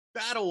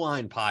Battle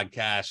Line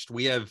podcast.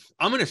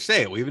 I'm going to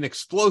say it, we have an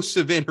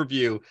explosive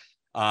interview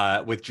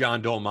with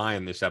John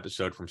Dolmayan this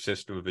episode from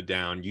System of a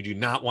Down. You do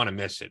not want to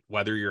miss it,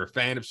 whether you're a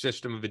fan of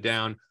System of a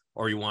Down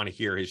or you want to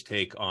hear his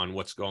take on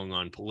what's going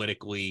on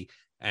politically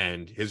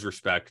and his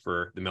respect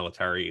for the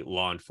military,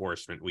 law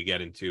enforcement. We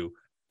get into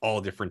all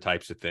different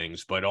types of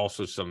things, but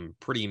also some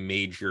pretty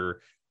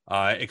major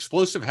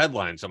explosive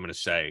headlines, I'm going to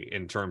say,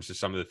 in terms of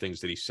some of the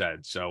things that he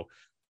said. So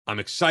I'm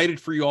excited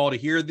for you all to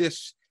hear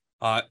this.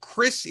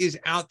 Chris is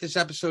out this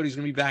episode. He's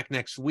going to be back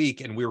next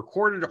week. And we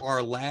recorded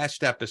our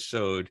last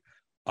episode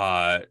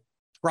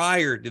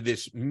prior to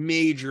this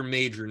major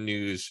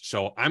news.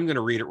 So I'm going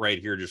to read it right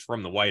here just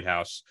from the White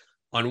House.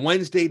 On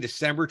Wednesday,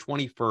 December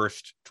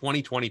 21st,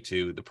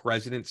 2022, the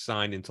president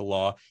signed into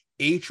law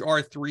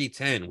H.R.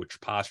 310,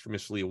 which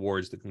posthumously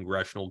awards the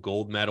Congressional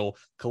Gold Medal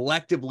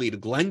collectively to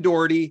Glenn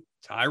Doherty,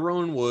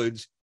 Tyrone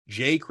Woods,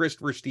 J.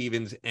 Christopher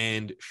Stevens,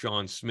 and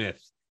Sean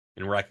Smith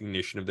in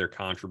recognition of their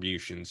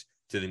contributions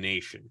to the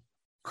nation.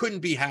 Couldn't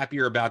be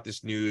happier about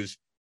this news.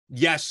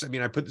 Yes, I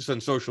mean, I put this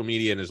on social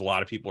media, and as a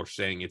lot of people are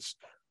saying, it's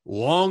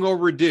long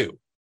overdue.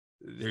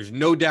 There's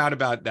no doubt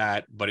about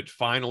that, but it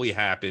finally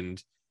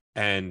happened,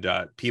 and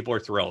people are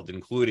thrilled,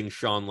 including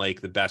Sean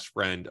Lake, the best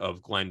friend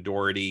of Glenn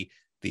Doherty,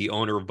 the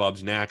owner of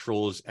Bub's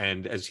Naturals,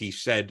 and as he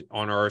said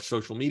on our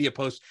social media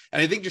posts,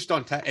 and I think just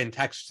on in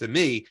text to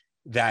me,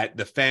 that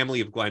the family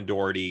of Glenn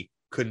Doherty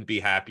couldn't be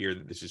happier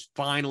that this is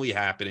finally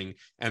happening,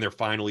 and they're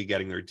finally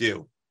getting their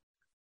due.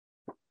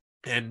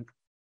 And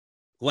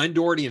Glenn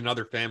Doherty and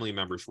other family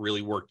members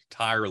really worked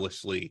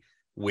tirelessly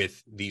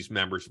with these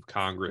members of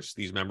Congress,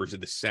 these members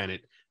of the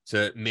Senate,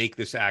 to make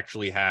this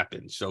actually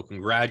happen. So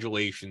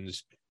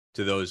congratulations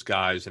to those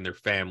guys and their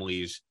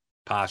families,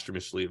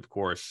 posthumously, of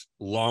course,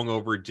 long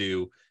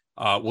overdue.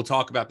 We'll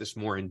talk about this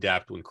more in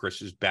depth when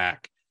Chris is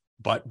back.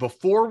 But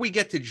before we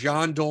get to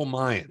John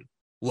Dolmayan,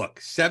 look,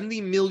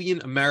 70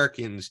 million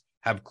Americans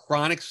have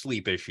chronic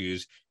sleep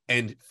issues,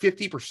 and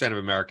 50% of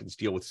Americans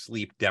deal with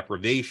sleep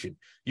deprivation.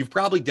 You've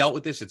probably dealt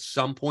with this at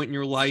some point in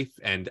your life,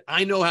 and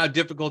I know how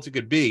difficult it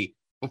could be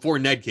before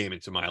Ned came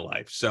into my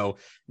life. So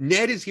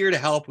Ned is here to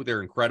help with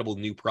their incredible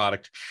new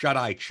product,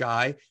 Shut-Eye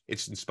Chai.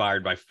 It's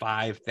inspired by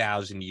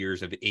 5,000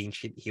 years of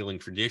ancient healing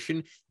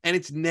tradition, and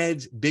it's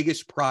Ned's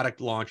biggest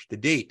product launch to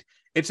date.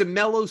 It's a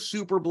mellow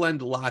super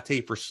blend latte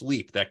for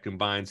sleep that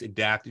combines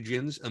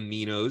adaptogens,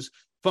 aminos,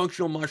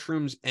 functional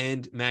mushrooms,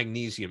 and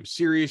magnesium.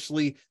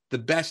 Seriously, the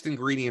best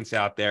ingredients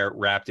out there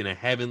wrapped in a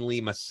heavenly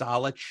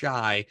masala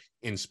chai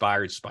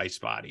inspired spice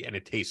body, and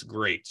it tastes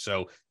great.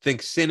 So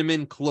think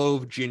cinnamon,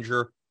 clove,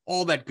 ginger,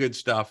 all that good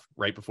stuff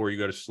right before you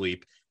go to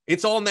sleep.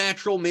 It's all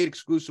natural, made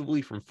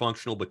exclusively from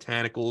functional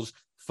botanicals,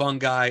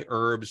 fungi,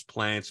 herbs,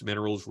 plants,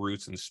 minerals,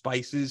 roots, and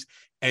spices.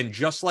 And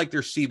just like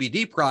their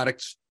CBD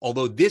products,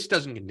 although this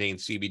doesn't contain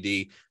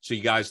CBD, so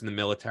you guys in the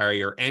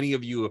military or any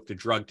of you, if the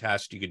drug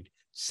test, you could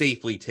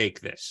safely take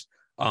this.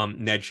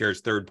 Ned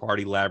shares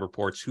third-party lab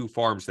reports, who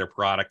farms their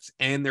products,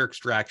 and their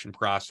extraction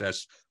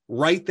process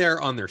right there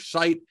on their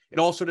site. It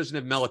also doesn't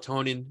have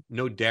melatonin,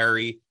 no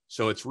dairy,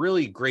 so it's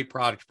really a great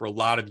product for a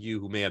lot of you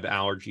who may have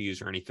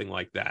allergies or anything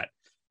like that.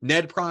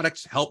 Ned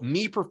products help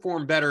me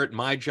perform better at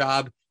my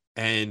job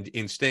and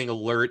in staying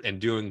alert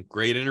and doing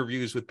great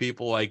interviews with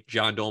people like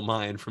John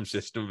Dolmayan from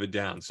System of a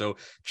Down. So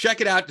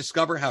check it out.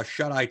 Discover how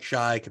Shut-Eye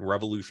Chai can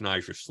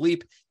revolutionize your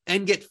sleep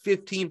and get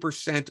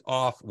 15%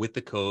 off with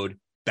the code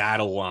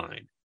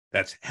BATTLELINE.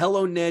 That's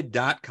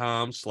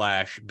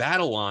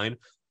helloned.com/BattleLine,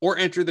 or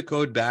enter the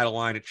code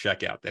BATTLELINE at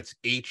checkout. That's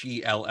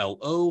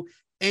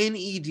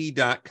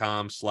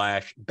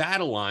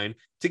HELLONED.com/BattleLine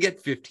to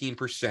get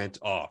 15%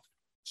 off.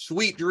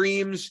 Sweet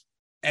dreams.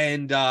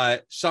 And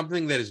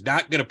something that is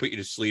not going to put you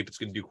to sleep, it's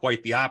going to do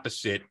quite the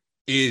opposite,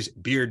 is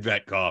Beard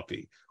Vet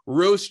coffee.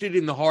 Roasted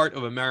in the heart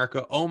of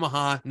America,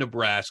 Omaha,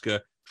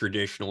 Nebraska,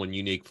 traditional and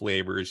unique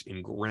flavors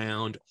in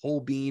ground,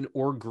 whole bean,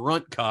 or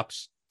grunt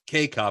cups,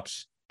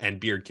 K-cups, and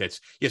beard kits.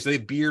 Yes, they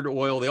have beard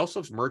oil. They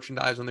also have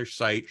merchandise on their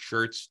site,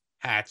 shirts,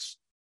 hats,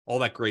 all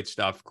that great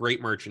stuff.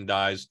 Great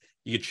merchandise.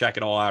 You can check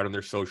it all out on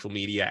their social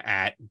media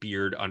at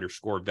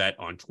beard_vet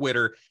on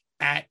Twitter,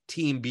 at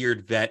Team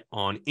Beard Vet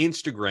on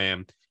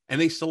Instagram. And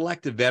they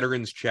select a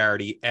veterans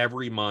charity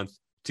every month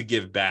to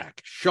give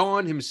back.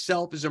 Sean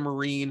himself is a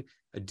Marine,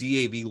 a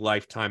DAV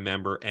lifetime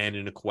member, and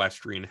an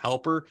equestrian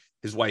helper.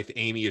 His wife,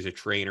 Amy, is a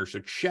trainer. So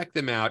check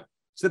them out.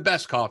 It's the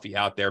best coffee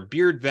out there.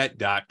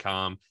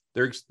 Beardvet.com.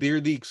 They're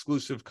the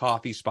exclusive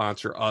coffee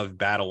sponsor of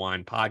Battle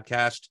Line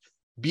Podcast.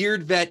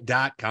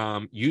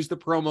 Beardvet.com. Use the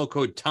promo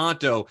code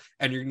Tonto,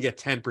 and you're going to get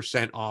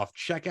 10% off.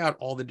 Check out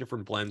all the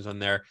different blends on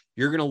there.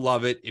 You're going to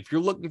love it. If you're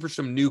looking for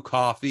some new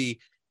coffee,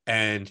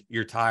 and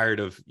you're tired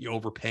of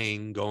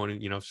overpaying, going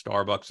to,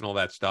 Starbucks and all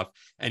that stuff,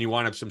 and you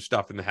want to have some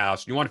stuff in the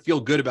house, and you want to feel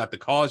good about the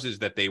causes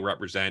that they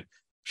represent,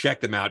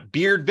 check them out.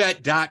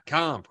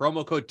 Beardvet.com,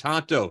 promo code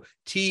Tonto,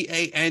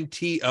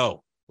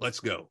 Tanto. Let's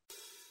go.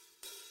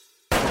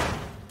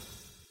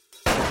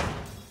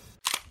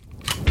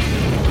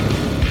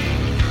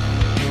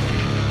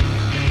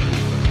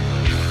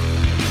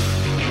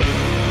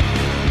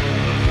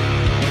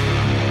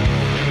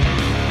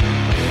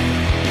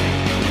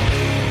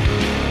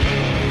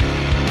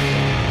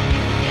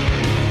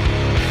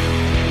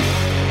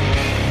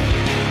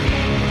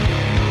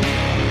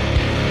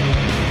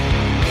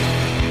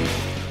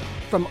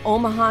 From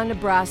Omaha,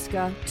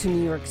 Nebraska to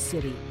New York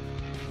City.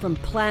 From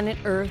planet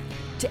Earth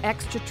to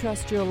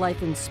extraterrestrial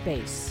life in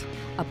space.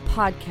 A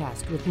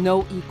podcast with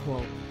no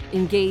equal,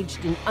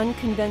 engaged in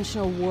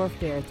unconventional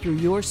warfare through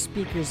your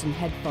speakers and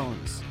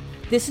headphones.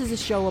 This is a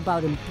show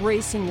about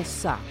embracing the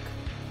suck,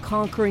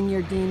 conquering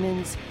your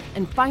demons,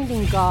 and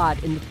finding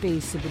God in the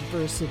face of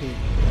adversity.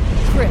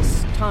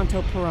 Chris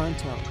Tonto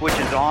Peranto. Switch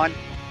is on.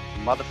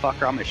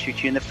 Motherfucker, I'm gonna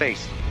shoot you in the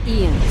face.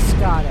 Ian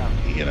Scotto.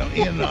 You know,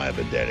 Ian and I have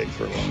been dating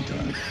for a long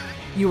time.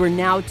 You are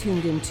now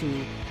tuned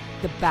into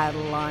the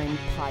Battle Line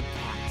Podcast.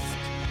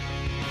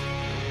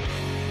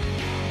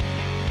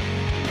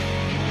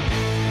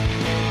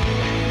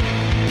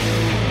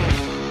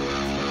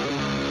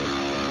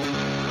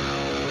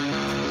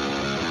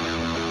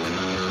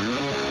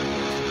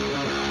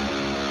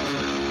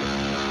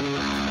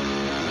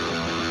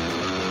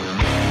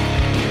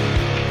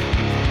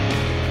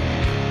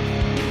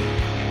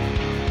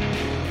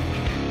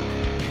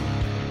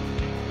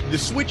 The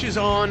Switch is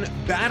on,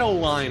 Battle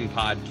Line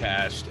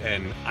Podcast,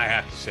 and I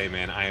have to say,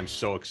 man, I am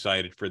so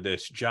excited for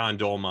this. John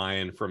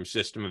Dolmayan from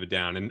System of a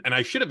Down, and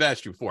I should have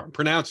asked you before. I'm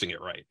pronouncing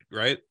it right?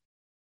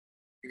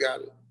 You got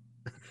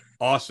it.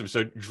 Awesome.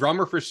 So,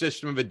 drummer for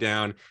System of a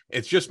Down.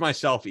 It's just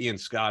myself, Ian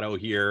Scotto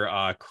here.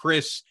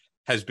 Chris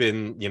has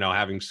been,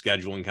 having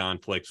scheduling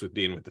conflicts with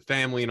being with the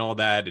family and all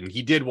that, and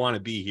he did want to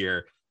be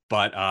here,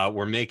 but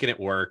we're making it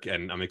work,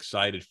 and I'm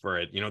excited for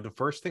it. The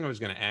first thing I was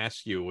going to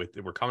ask you,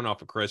 we're coming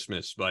off of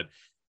Christmas, but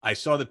I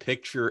saw the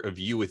picture of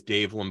you with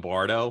Dave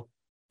Lombardo,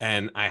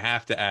 and I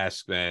have to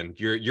ask, man,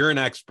 you're an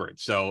expert.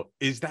 So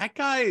is that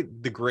guy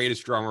the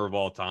greatest drummer of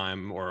all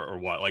time or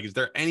what? Like, is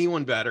there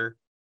anyone better?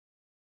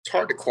 It's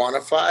hard to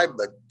quantify,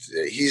 but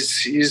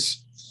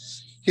he's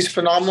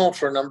phenomenal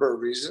for a number of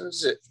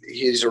reasons.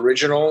 He's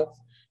original.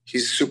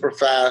 He's super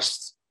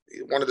fast.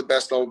 One of the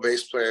best double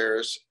bass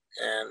players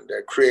and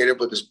creative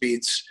with his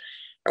beats,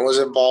 and was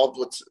involved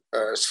with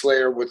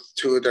Slayer with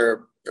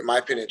in my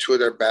opinion, two of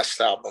their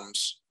best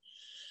albums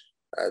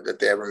that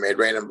they ever made,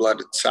 Rain and Blood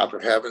at South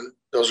of Heaven.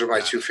 Those are my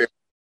two favorite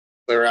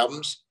Slayer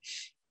albums.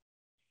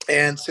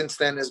 And since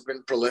then has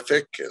been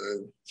prolific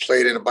and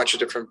played in a bunch of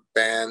different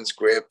bands,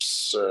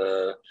 Grips.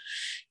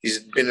 He's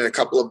been in a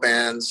couple of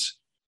bands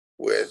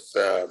with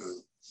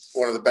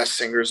one of the best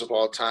singers of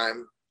all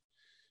time,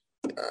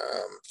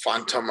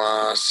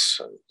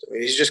 Fantomas. I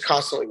mean, he's just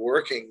constantly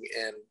working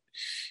and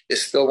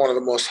is still one of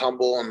the most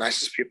humble and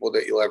nicest people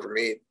that you'll ever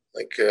meet.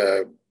 Like,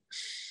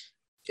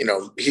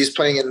 he's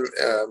playing in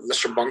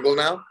Mr. Bungle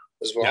now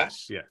as well.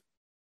 Yes, yeah.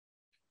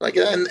 Like,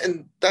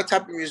 and that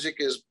type of music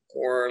is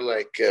more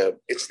like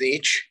it's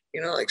niche.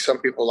 Like some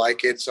people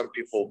like it,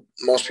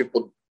 most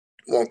people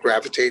won't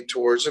gravitate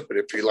towards it. But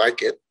if you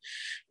like it,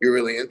 you're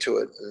really into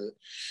it.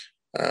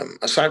 And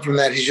aside from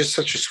that, he's just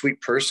such a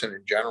sweet person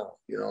in general.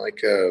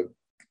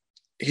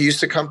 He used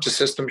to come to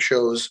System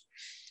shows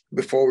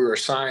before we were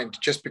signed,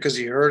 just because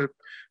he heard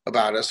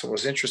about us and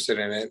was interested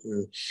in it,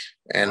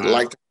 and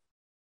wow.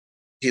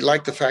 He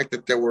liked the fact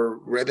that there were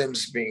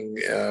rhythms being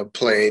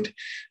played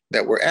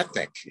that were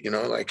ethnic,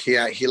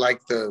 he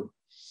liked the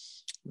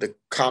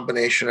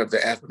combination of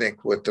the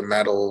ethnic with the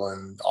metal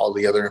and all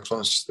the other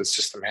influences the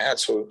System had.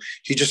 So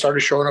he just started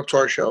showing up to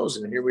our shows,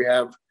 and here we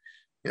have,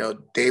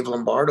 Dave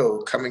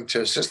Lombardo coming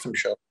to a System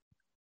show.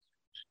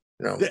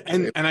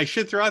 And I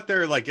should throw out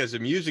there, like, as a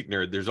music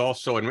nerd, there's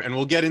also, and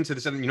we'll get into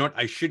this, and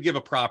I should give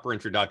a proper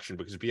introduction,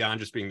 because beyond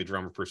just being the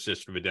drummer for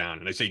System of a Down,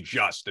 and I say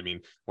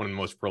one of the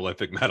most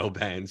prolific metal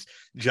bands,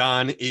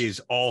 John is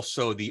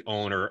also the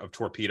owner of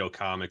Torpedo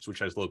Comics, which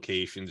has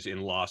locations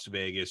in Las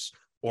Vegas,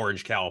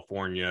 Orange,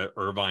 California,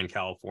 Irvine,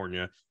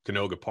 California,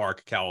 Canoga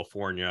Park,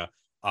 California.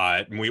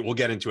 And we'll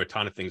get into a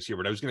ton of things here,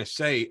 but I was going to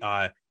say,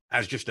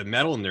 as just a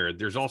metal nerd,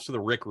 there's also the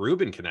Rick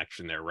Rubin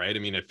connection there, right? I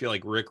mean, I feel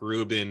like Rick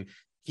Rubin,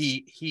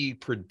 he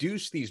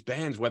produced these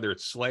bands, whether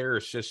it's Slayer or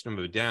System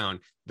of a Down,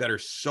 that are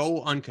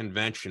so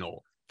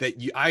unconventional that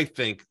I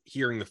think,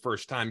 hearing the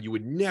first time, you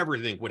would never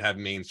think would have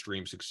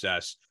mainstream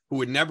success, who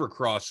would never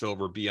cross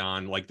over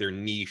beyond like their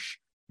niche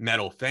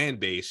metal fan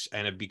base,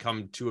 and have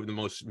become two of the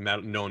most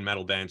known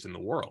metal bands in the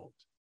world.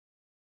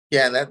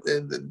 Yeah,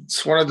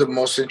 that's one of the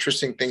most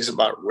interesting things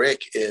about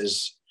Rick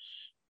is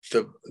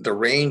the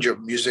range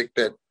of music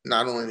that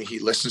not only he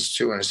listens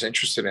to and is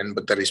interested in,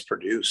 but that he's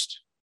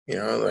produced.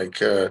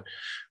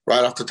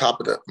 Right off the top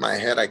of my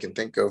head, I can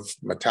think of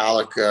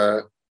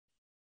Metallica.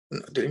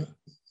 Did he?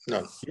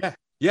 No.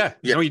 Yeah.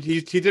 No, he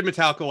did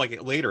Metallica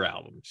like later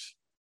albums.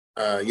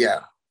 But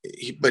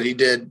he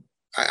did.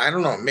 I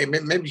don't know.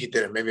 Maybe he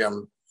did it. Maybe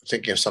I'm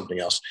thinking of something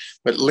else.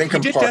 But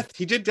Linkin Park.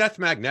 He did Death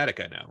Magnetic,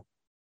 I know.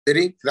 Did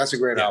he? That's a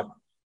great album.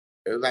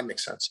 That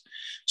makes sense.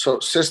 So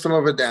System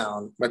of a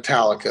Down,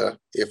 Metallica,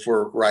 if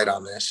we're right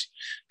on this,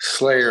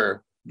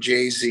 Slayer,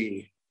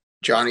 Jay-Z,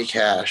 Johnny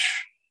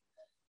Cash,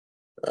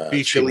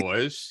 Beastie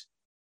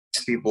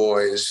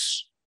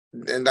Boys,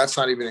 and that's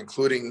not even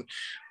including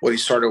what he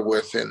started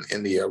with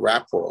in the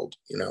rap world.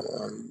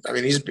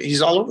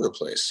 He's all over the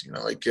place.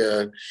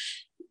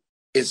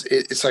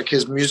 It's like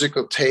his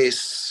musical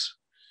tastes.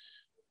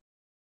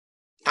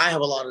 I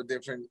have a lot of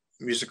different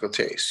musical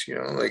tastes. You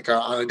know, like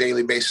on a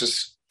daily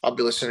basis, I'll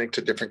be listening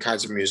to different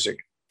kinds of music.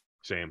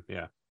 Same,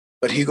 yeah.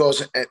 But he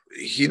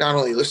not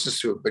only listens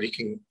to it, but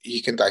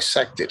he can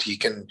dissect it. He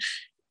can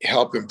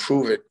help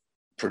improve it,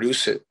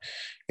 produce it.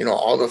 You know,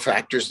 all the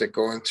factors that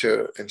go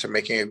into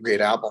making a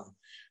great album.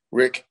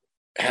 Rick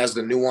has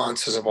the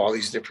nuances of all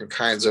these different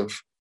kinds of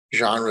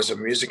genres of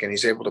music, and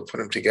he's able to put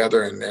them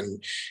together,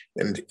 and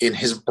in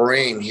his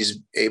brain he's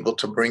able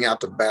to bring out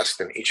the best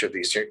in each of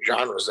these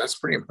genres. That's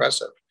pretty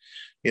impressive.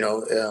 You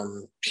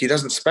know, he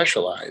doesn't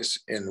specialize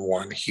in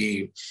one.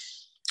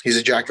 He's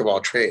a jack of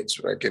all trades,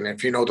 right? And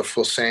if you know the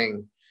full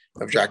saying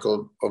of jack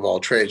of all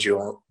trades,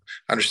 you'll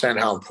understand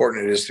how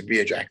important it is to be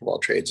a jack of all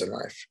trades in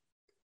life.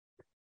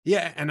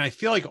 Yeah, and I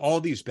feel like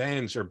all these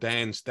bands are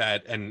bands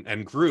that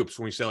and groups,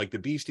 when we say like the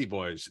Beastie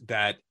Boys,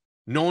 that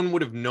no one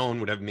would have known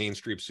would have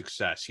mainstream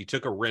success. He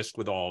took a risk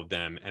with all of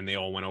them, and they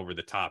all went over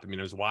the top. I mean,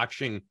 I was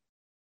watching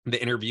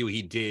the interview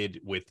he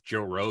did with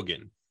Joe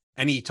Rogan,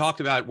 and he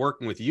talked about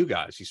working with you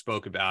guys. He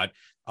spoke about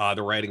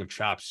the writing of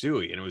Chop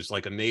Suey, and it was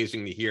like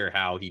amazing to hear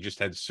how he just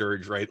had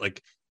Serge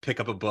like pick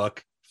up a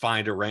book,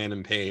 find a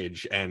random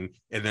page, and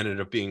it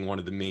ended up being one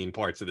of the main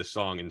parts of the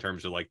song in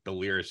terms of like the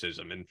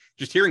lyricism, and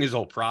just hearing his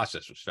whole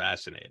process was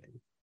fascinating.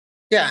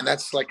 Yeah, and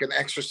that's like an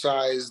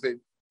exercise that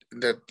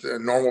a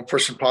normal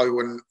person probably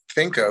wouldn't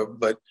think of,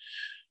 but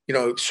you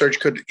know, Serge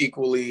could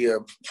equally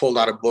pulled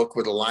out a book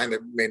with a line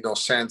that made no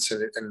sense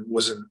and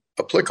wasn't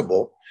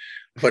applicable,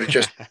 but it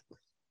just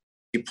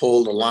he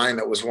pulled a line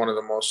that was one of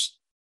the most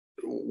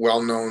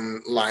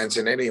well-known lines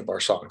in any of our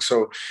songs.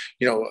 So,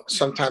 you know,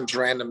 sometimes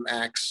random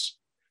acts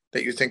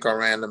that you think are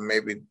random,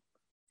 maybe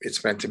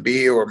it's meant to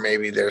be, or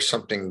maybe there's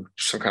some kind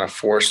of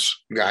force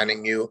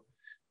guiding you.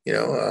 You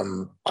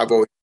know, I've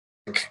always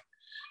think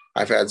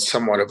I've had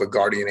somewhat of a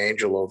guardian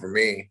angel over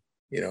me,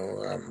 you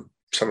know,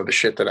 some of the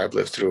shit that I've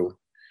lived through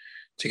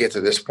to get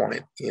to this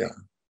point, you know.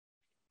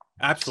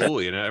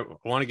 Absolutely. And I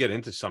want to get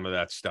into some of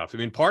that stuff. I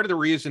mean, part of the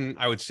reason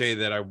I would say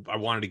that I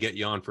wanted to get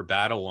you on for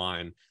Battle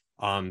Line,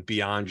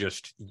 beyond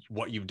just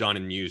what you've done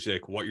in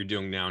music, what you're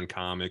doing now in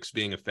comics,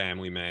 being a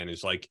family man,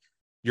 is like,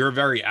 you're a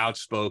very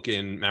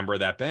outspoken member of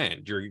that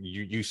band.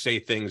 You say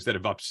things that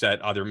have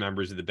upset other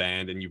members of the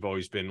band, and you've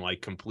always been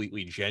like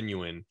completely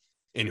genuine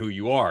in who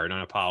you are and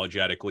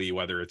unapologetically,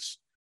 whether it's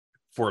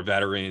for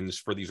veterans,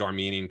 for these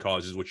Armenian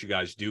causes, which you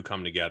guys do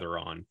come together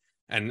on.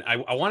 And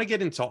I want to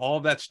get into all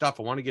of that stuff.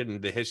 I want to get into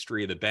the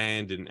history of the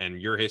band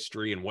and your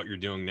history and what you're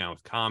doing now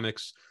with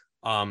comics.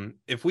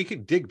 If we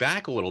could dig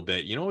back a little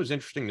bit, you know, it was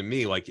interesting to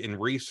me, like in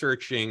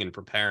researching and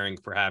preparing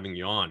for having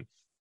you on,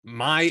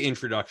 my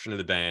introduction to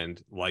the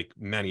band, like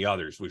many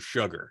others, was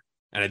Sugar.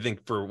 And I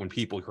think for when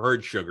people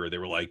heard Sugar, they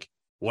were like,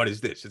 what is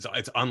this?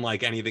 It's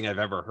unlike anything I've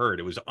ever heard.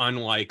 It was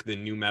unlike the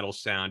new metal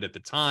sound at the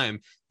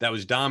time that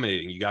was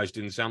dominating. You guys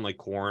didn't sound like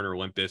Korn or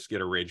Limp Bizkit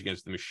or Rage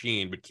Against the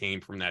Machine, but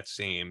came from that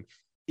same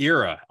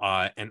era.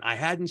 And I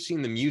hadn't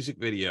seen the music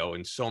video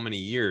in so many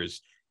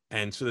years.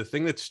 And so the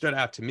thing that stood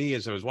out to me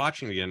as I was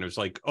watching it again, it was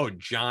like, oh,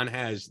 John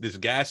has this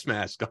gas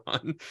mask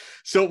on.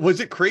 So was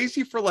it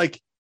crazy for like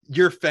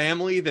your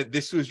family that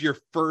this was your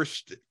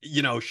first,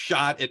 you know,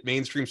 shot at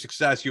mainstream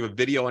success? You have a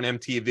video on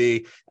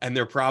MTV, and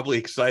they're probably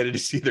excited to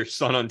see their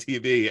son on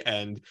TV,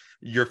 and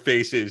your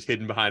face is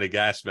hidden behind a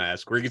gas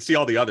mask where you can see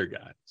all the other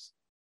guys.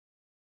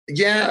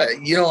 Yeah,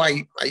 you know,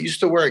 I used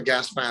to wear a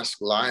gas mask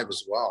live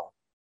as well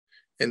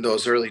in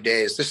those early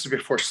days. This is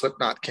before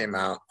Slipknot came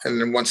out. And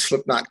then once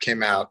Slipknot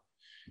came out,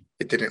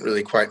 it didn't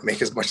really quite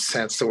make as much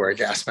sense to wear a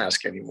gas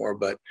mask anymore.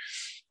 But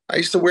I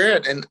used to wear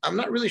it, and I'm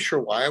not really sure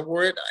why I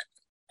wore it.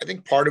 I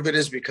think part of it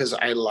is because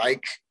I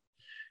like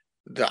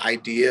the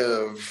idea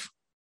of,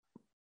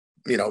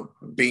 you know,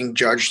 being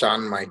judged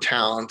on my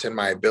talent and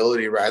my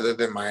ability rather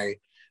than my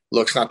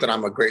looks. Not that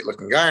I'm a great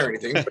looking guy or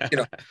anything, but, you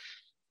know,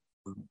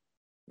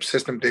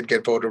 System did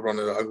get voted one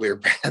of the uglier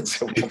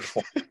bands at one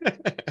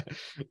point.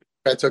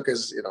 I took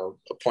as, you know,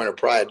 a point of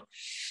pride,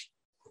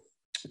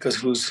 because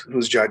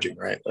who's judging,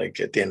 right?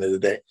 Like at the end of the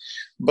day.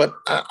 But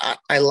I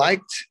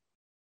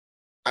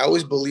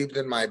always believed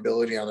in my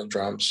ability on the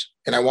drums,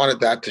 and I wanted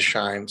that to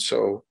shine.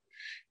 So,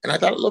 and I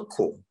thought it looked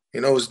cool.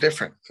 You know, it was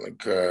different.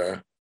 Like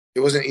it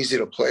wasn't easy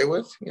to play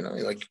with. You know,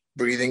 like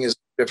breathing is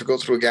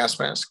difficult through a gas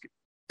mask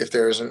if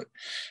there isn't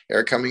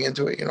air coming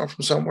into it, you know,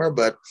 from somewhere.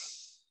 But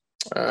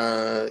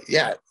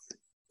yeah,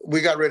 we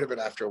got rid of it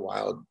after a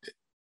while.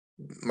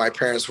 My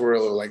parents were a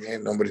little like, hey,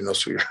 nobody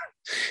knows who you are.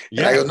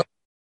 Yeah. And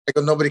I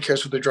go, nobody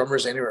cares who the drummer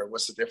is anywhere.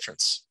 What's the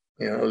difference?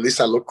 You know, at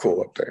least I look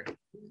cool up there,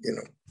 you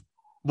know.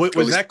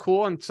 Was that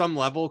cool on some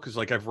level? Because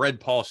like I've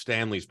read Paul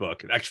Stanley's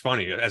book. It's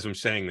funny, as I'm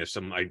saying this,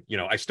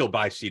 I still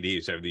buy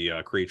CDs of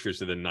the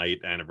Creatures of the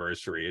Night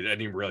anniversary. I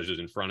didn't even realize it was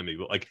in front of me.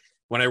 But like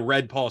when I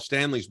read Paul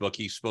Stanley's book,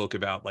 he spoke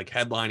about like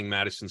headlining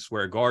Madison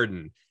Square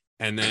Garden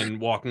and then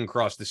walking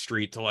across the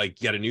street to like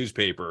get a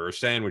newspaper or a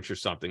sandwich or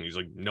something. He's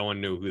like, no one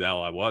knew who the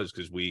hell I was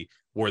because we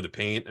wore the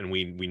paint and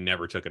we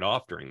never took it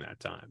off during that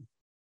time.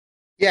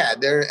 Yeah,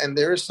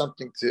 there is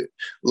something to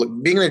look.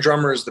 Being a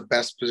drummer is the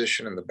best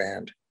position in the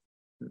band.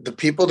 The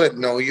people that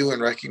know you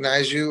and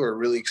recognize you are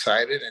really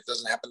excited. It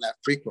doesn't happen that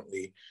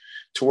frequently.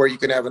 to where you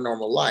can have a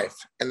normal life.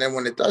 And then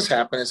when it does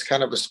happen, it's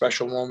kind of a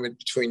special moment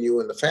between you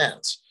and the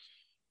fans,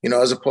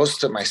 as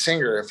opposed to my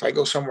singer. If I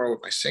go somewhere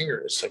with my singer,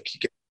 it's like he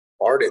gets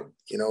bombarded,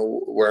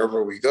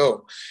 wherever we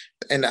go.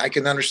 And I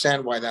can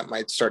understand why that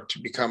might start to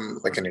become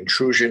like an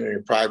intrusion in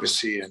your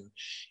privacy,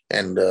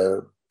 and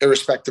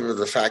irrespective of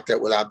the fact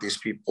that without these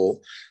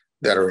people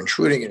that are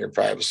intruding in your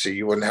privacy,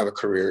 you wouldn't have a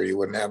career, you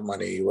wouldn't have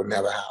money, you wouldn't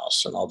have a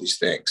house, and all these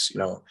things,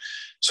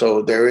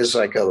 So there is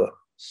like a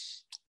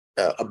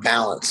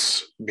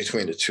balance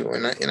between the two.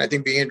 And I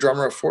think being a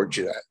drummer affords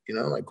you that,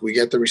 like we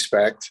get the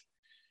respect.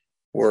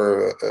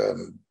 We're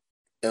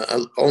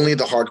only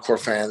the hardcore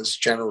fans,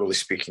 generally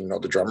speaking, know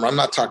the drummer. I'm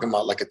not talking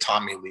about like a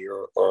Tommy Lee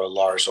or a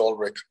Lars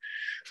Ulrich,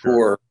 who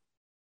are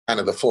kind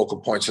of the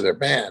focal points of their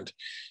band.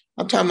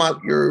 I'm talking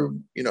about your,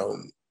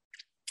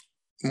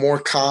 more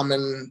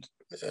common,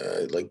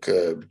 like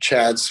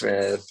Chad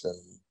Smith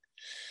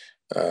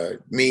and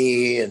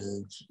me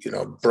and,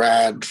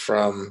 Brad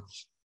from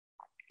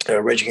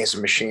Rage Against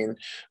the Machine,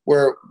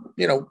 where,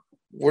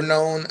 we're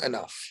known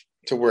enough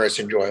to where it's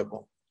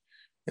enjoyable.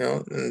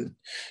 And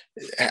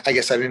I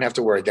guess I didn't have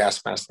to wear a gas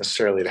mask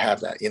necessarily to have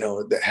that,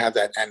 to have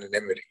that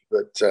anonymity.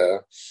 But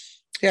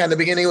in the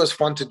beginning, it was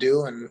fun to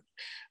do. And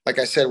like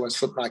I said, when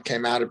Slipknot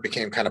came out, it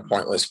became kind of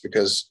pointless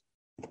because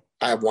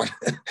I have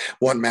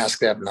one mask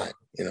that night,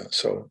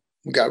 so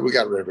we got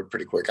rid of it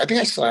pretty quick. I think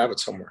I still have it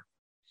somewhere.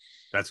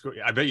 That's good.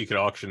 I bet you could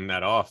auction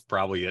that off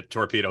probably at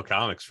Torpedo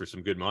Comics for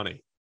some good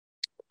money.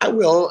 I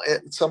will.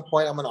 At some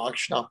point, I'm going to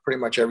auction off pretty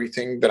much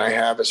everything that I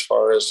have as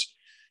far as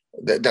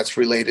that's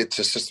related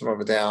to System of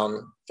a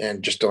Down,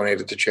 and just donate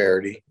it to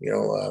charity.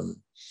 You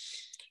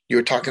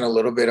were talking a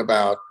little bit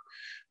about,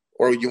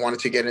 or you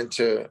wanted to get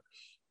into,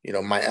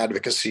 my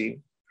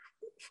advocacy.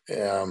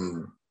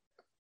 In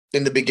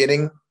the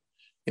beginning,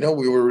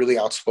 we were really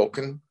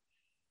outspoken,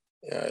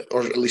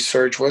 or at least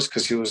Serge was,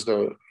 because he was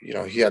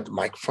he had the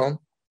microphone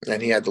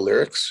and he had the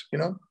lyrics,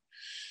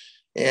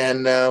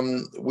 and I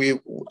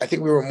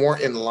think we were more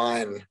in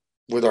line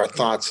with our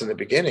thoughts in the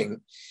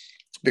beginning,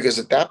 because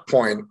at that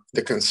point,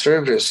 the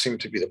conservatives seem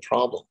to be the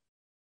problem,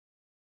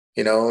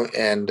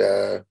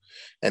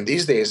 and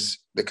these days,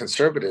 the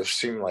conservatives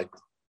seem like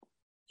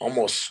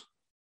almost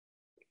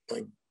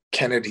like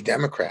Kennedy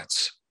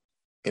Democrats,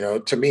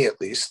 to me at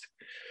least,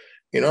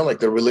 like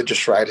the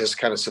religious right has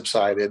kind of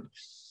subsided.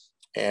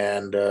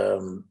 And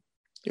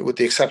with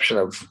the exception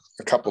of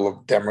a couple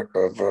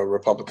of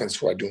Republicans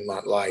who I do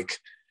not like,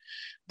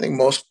 I think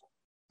most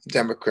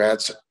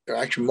Democrats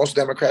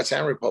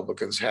and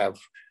Republicans have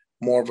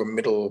more of a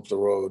middle of the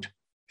road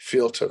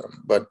feel to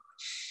them. But,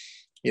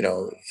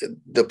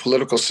 the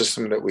political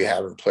system that we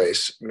have in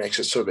place makes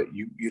it so that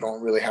you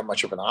don't really have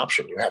much of an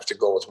option. You have to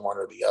go with one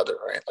or the other,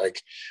 right?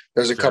 Like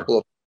there's a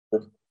couple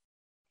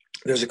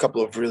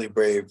of really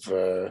brave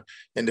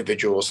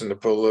individuals in the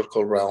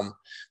political realm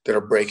that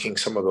are breaking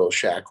some of those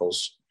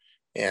shackles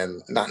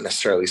and not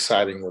necessarily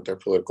siding with their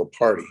political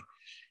party,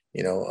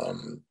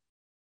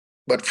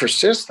 but for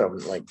System,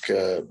 like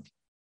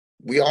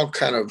we all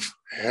kind of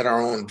had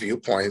our own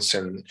viewpoints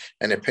and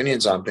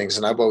opinions on things.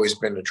 And I've always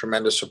been a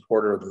tremendous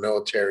supporter of the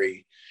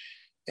military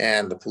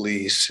and the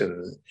police.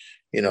 And,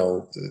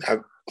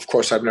 of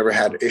course, I've never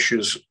had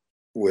issues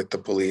with the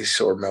police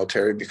or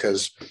military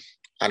because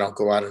I don't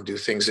go out and do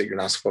things that you're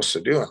not supposed to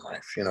do in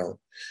life, and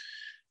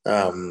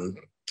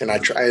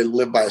I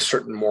live by a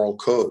certain moral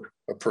code,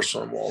 a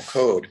personal moral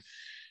code,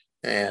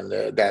 and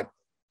that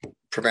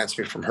prevents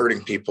me from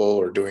hurting people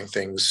or doing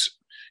things,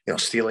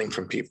 stealing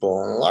from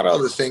people, and a lot of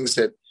other things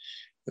that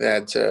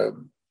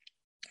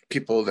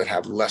people that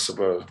have less of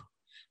a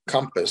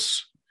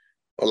compass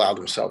allow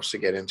themselves to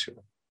get into.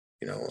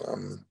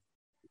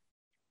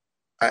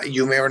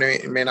 You may or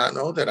may not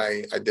know that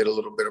I did a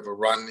little bit of a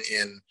run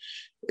in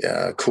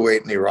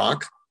Kuwait and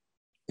Iraq.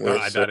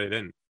 I bet I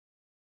didn't.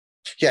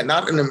 Yeah,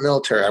 not in the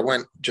military. I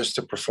went just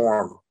to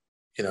perform,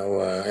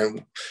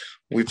 and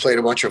we played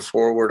a bunch of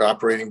forward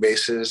operating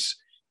bases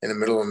in the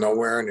middle of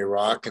nowhere in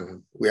Iraq.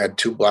 And we had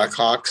 2 Black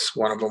Hawks.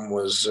 One of them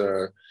was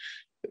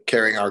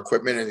carrying our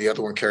equipment and the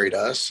other one carried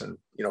us, and,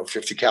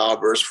 50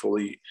 calibers,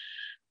 fully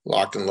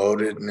locked and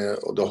loaded, and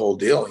the whole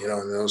deal, and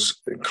it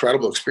was an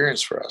incredible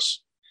experience for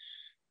us.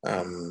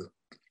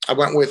 I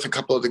went with a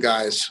couple of the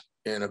guys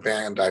in a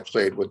band I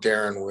played with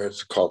Darren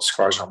with called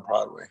Scars on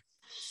Broadway.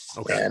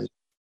 Okay. And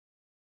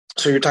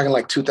so you're talking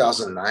like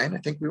 2009, I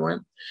think we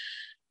went.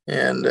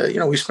 And,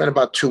 we spent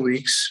about 2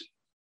 weeks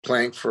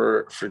playing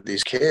for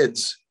these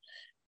kids.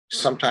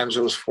 Sometimes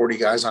it was 40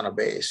 guys on a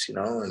bass,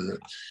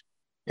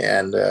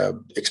 and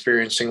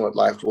experiencing what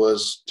life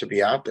was to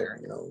be out there.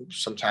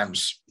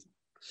 Sometimes,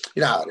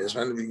 how it is,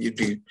 man.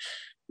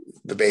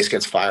 The bass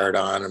gets fired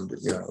on, and,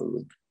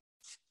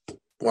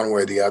 one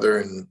way or the other.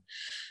 And,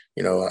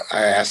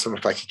 I asked them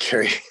if I could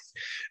carry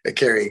a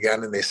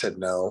gun, and they said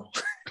no.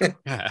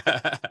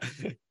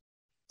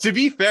 To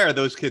be fair,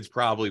 those kids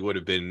probably would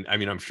have been,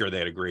 I'm sure they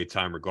had a great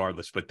time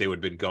regardless, but they would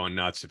have been going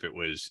nuts if it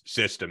was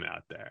System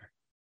out there.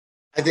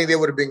 I think they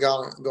would have been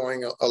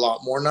going a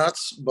lot more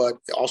nuts, but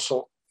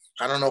also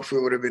I don't know if we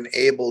would have been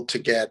able to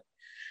get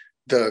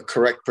the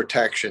correct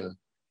protection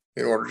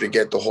in order to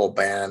get the whole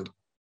band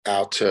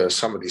out to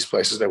some of these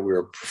places that we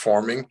were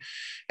performing.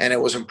 And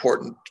it was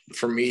important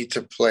for me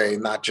to play,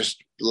 not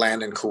just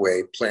land in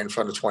Kuwait, play in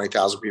front of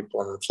 20,000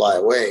 people and then fly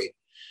away.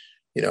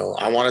 You know,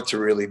 I wanted to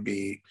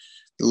really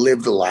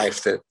live the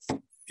life that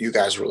you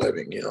guys were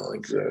living, you know,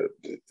 like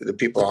the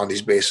people on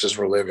these bases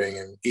were living,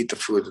 and eat the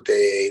food that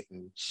they ate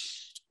and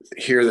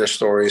hear their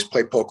stories,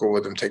 play poker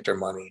with them, take their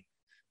money,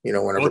 you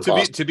know, whenever possible.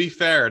 possible. To be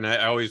fair, and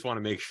I always want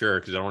to make sure,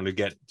 because I don't want to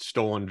get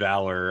stolen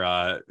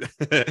valor,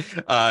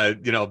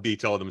 you know, be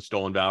told I'm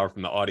stolen valor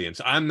from the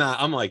audience. I'm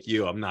like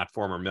you. I'm not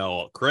former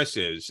Mel. Chris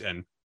is,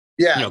 and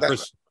Yeah, you know,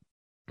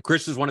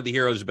 Chris is one of the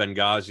heroes of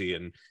Benghazi,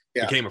 and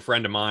became a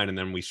friend of mine, and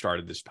then we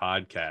started this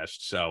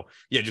podcast. So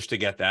yeah, just to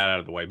get that out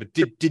of the way. But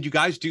did you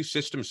guys do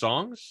System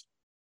songs?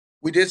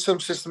 We did some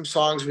System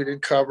songs. We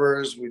did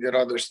covers. We did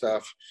other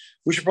stuff.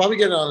 We should probably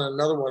get on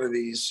another one of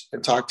these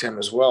and talk to him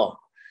as well.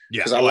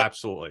 Yeah,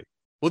 absolutely.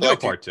 We'll do a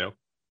part two.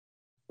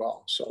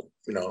 Well, so,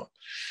 you know,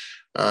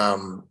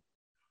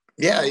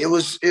 yeah, it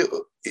was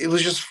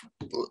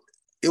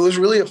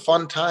really a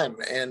fun time,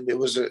 and it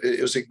was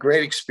a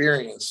great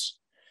experience.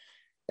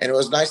 And it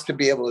was nice to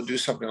be able to do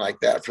something like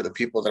that for the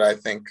people that I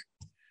think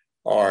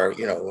are,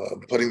 you know,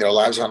 putting their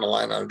lives on the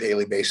line on a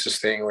daily basis,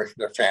 staying away from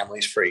their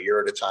families for a year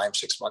at a time,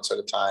 6 months at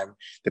a time,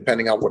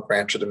 depending on what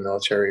branch of the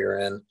military you're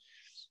in.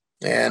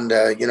 And,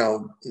 you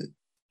know,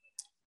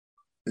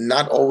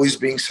 not always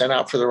being sent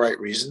out for the right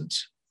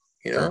reasons,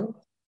 you know,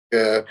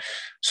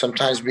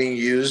 sometimes being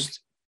used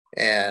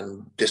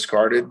and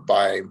discarded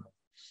by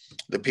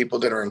the people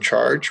that are in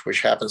charge,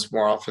 which happens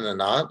more often than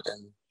not.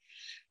 And,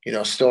 you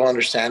know, still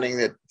understanding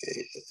that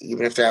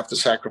even if they have to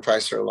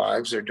sacrifice their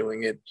lives, they're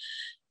doing it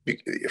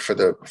for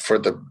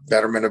the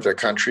betterment of their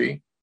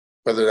country,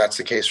 whether that's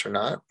the case or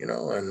not, you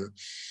know. And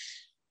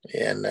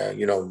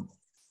you know,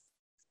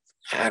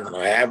 I don't know,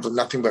 I have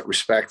nothing but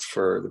respect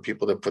for the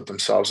people that put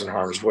themselves in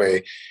harm's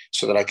way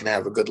so that I can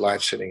have a good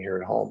life sitting here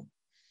at home,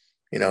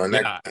 you know. And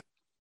that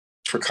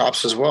for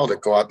cops as well,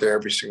 that go out there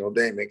every single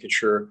day making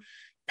sure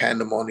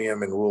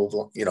pandemonium and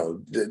rule of, you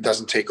know,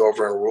 doesn't take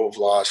over and rule of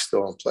law is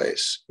still in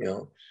place, you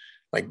know.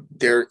 Like,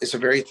 there is a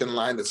very thin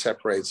line that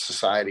separates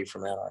society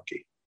from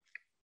anarchy.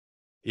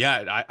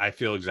 Yeah, I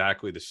feel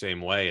exactly the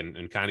same way.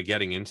 And kind of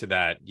getting into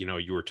that, you know,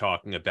 you were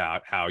talking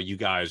about how you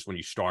guys, when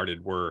you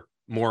started, were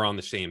more on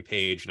the same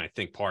page. And I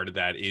think part of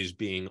that is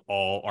being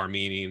all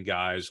Armenian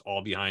guys,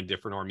 all behind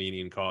different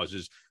Armenian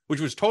causes,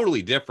 which was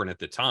totally different at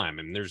the time.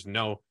 And there's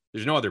no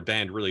other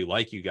band really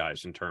like you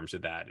guys in terms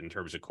of that, in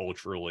terms of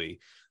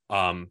culturally.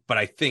 But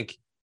I think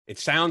it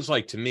sounds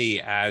like to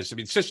me,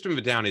 System of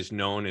a Down is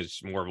known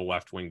as more of a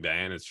left-wing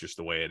band. It's just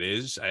the way it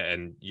is.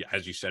 And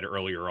as you said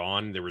earlier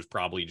on, there was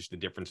probably just a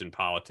difference in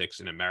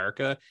politics in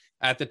America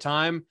at the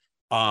time.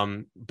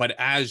 But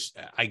as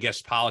I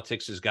guess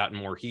politics has gotten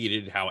more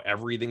heated, how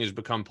everything has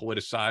become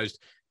politicized,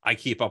 I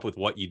keep up with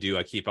what you do.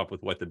 I keep up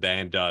with what the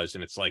band does.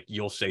 And it's like,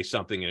 you'll say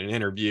something in an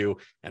interview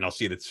and I'll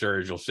see that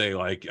Serge will say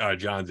like,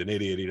 John's an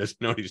idiot, he doesn't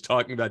know what he's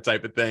talking about,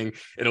 type of thing.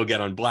 It'll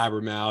get on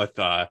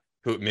Blabbermouth.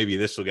 Maybe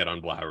this will get on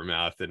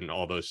Blabbermouth and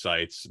all those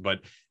sites.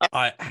 But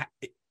I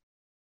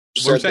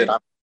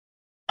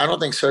don't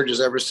think Serge has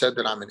ever said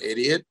that I'm an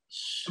idiot.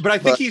 But I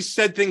think he's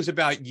said things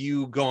about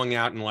you going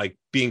out and like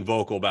being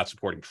vocal about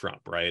supporting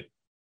Trump, right?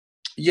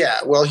 Yeah,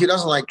 well, he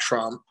doesn't like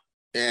Trump,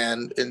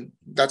 and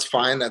that's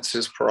fine. That's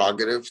his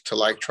prerogative to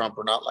like Trump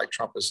or not like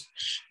Trump.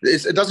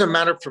 It doesn't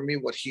matter for me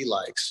what he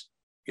likes.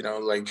 You know,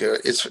 like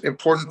it's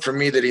important for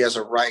me that he has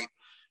a right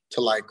to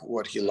like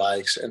what he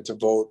likes and to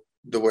vote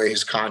the way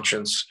his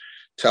conscience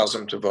tells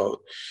him to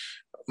vote.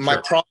 My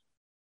problem,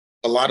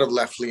 a lot of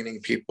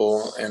left-leaning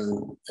people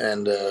and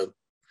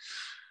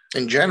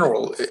in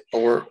general,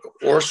 or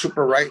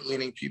super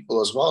right-leaning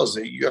people as well, is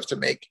that you have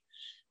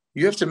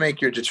to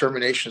make your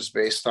determinations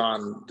based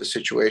on the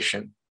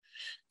situation.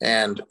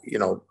 And, you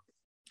know,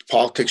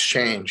 politics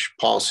change,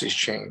 policies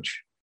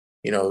change.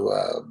 You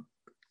know,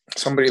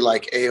 somebody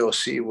like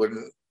AOC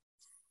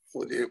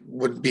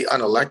would be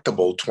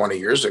unelectable 20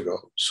 years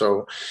ago.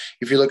 So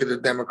if you look at the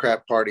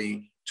Democrat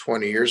Party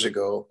 20 years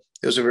ago,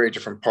 it was a very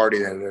different party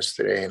than it is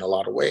today in a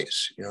lot of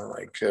ways. You know,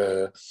 like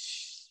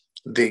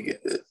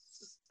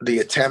the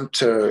attempt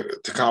to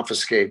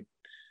confiscate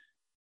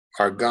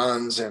our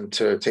guns and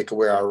to take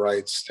away our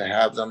rights to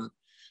have them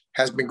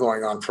has been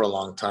going on for a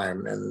long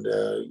time. And,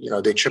 you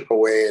know, they chip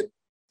away at,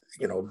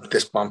 you know,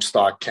 this bump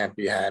stock can't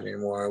be had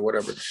anymore or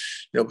whatever, you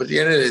know, but at the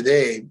end of the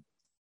day,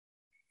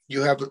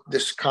 you have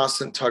this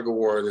constant tug of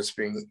war that's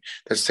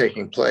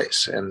taking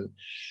place. And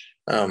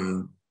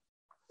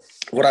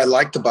what I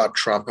liked about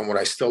Trump and what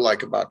I still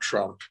like about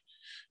Trump,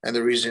 and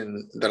the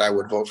reason that I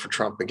would vote for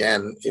Trump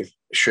again,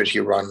 should he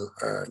run,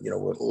 you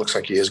know, it looks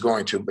like he is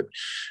going to, but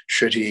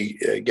should he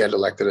get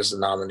elected as the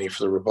nominee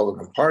for the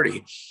Republican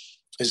Party,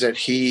 is that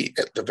he,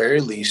 at the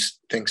very least,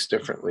 thinks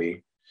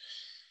differently.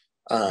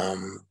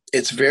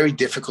 It's very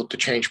difficult to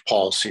change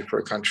policy for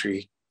a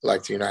country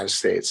like the United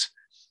States.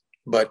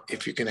 But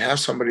if you can have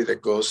somebody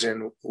that goes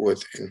in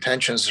with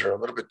intentions that are a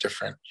little bit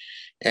different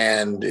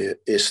and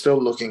is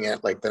still looking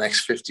at like the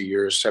next 50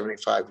 years,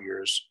 75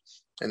 years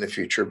in the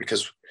future,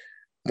 because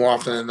more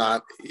often than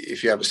not,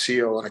 if you have a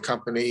CEO in a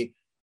company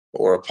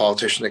or a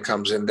politician that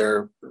comes in,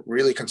 they're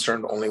really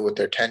concerned only with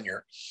their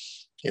tenure,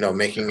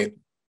 making it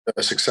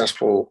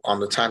successful on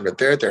the time that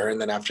they're there.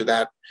 And then after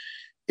that,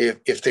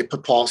 if they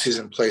put policies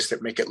in place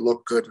that make it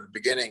look good in the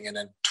beginning, and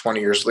then 20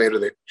 years later,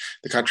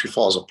 the country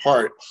falls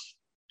apart,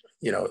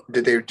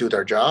 did they do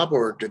their job,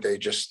 or did they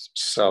just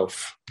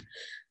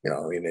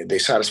they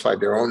satisfied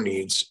their own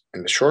needs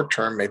in the short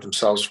term, made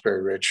themselves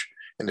very rich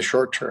in the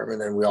short term, and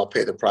then we all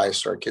pay the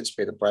price, or our kids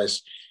pay the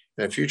price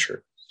in the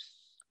future.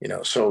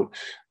 So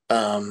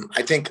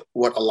I think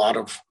what a lot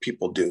of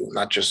people do,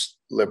 not just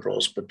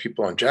liberals, but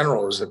people in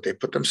general, is that they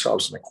put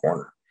themselves in a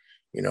corner.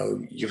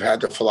 You've had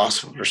the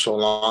philosophy for so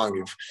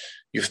long,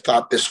 you've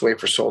thought this way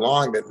for so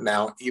long, that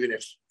now, even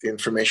if the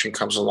information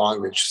comes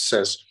along that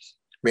says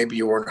maybe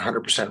you weren't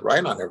 100%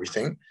 right on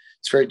everything,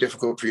 it's very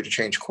difficult for you to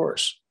change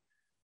course.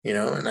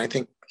 And I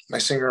think my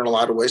singer in a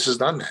lot of ways has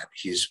done that.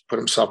 He's put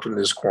himself in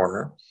this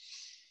corner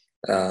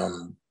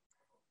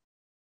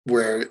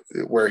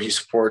where he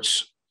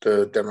supports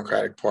the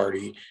Democratic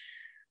Party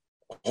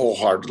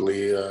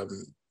wholeheartedly,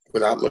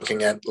 without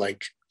looking at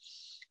like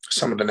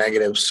some of the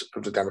negatives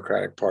of the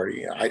Democratic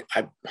Party. I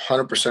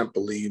 100%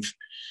 believe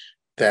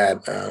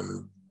that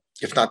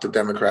if not the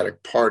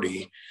Democratic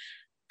Party,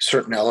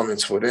 certain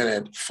elements within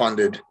it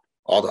funded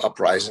all the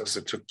uprisings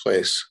that took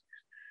place,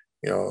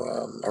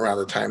 around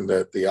the time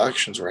that the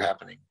elections were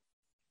happening.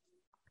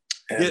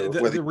 And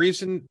the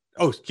reason.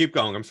 Oh, keep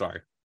going. I'm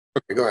sorry.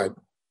 Okay, go ahead.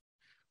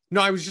 No,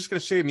 I was just going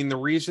to say, I mean, the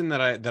reason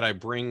that I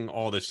bring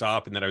all this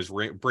up, and that I was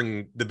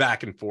bring the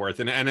back and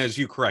forth, and as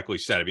you correctly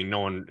said, I mean,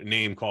 no one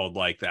name called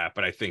like that,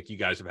 but I think you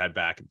guys have had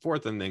back and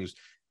forth on things.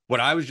 What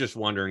I was just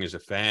wondering as a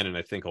fan, and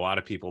I think a lot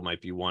of people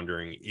might be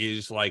wondering,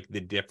 is like the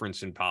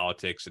difference in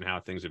politics and how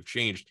things have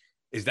changed.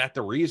 Is that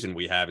the reason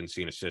we haven't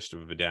seen a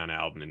System of a Down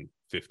album in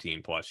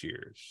 15 plus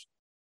years?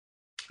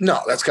 No,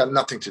 that's got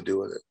nothing to do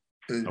with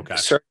it. Okay.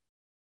 Sit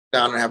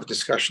down and have a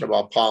discussion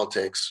about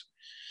politics,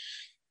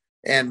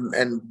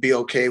 and be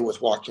okay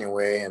with walking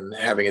away and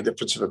having a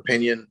difference of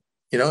opinion,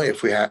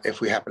 if we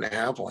happen to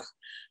have one.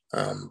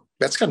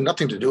 That's got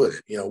nothing to do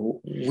with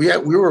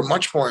it. We were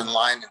much more in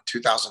line in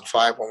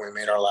 2005 when we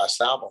made our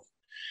last album.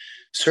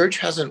 Serge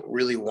hasn't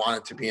really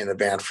wanted to be in the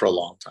band for a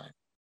long time,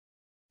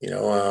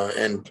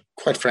 and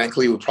quite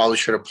frankly, we probably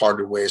should have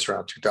parted ways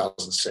around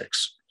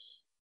 2006.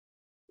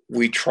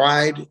 We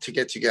tried to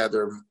get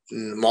together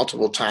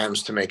multiple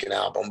times to make an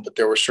album, but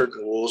there were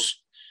certain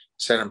rules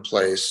set in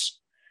place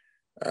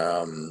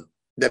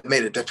that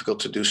made it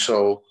difficult to do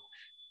so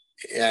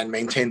and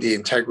maintain the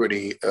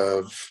integrity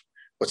of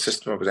what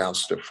System of a Down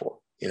stood for.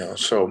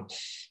 So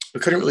we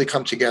couldn't really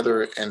come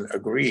together and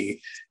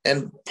agree.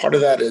 And part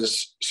of that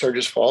is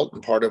Serge's fault,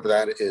 and part of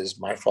that is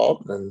my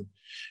fault, and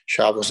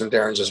Shavo's and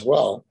Darren's as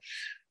well.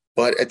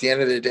 But at the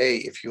end of the day,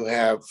 if you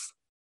have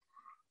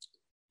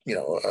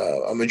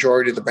a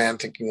majority of the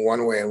band thinking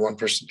one way and one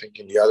person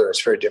thinking the other,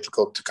 it's very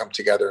difficult to come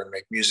together and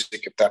make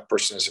music if that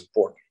person is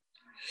important.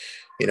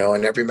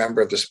 And every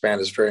member of this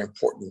band is very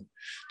important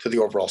to the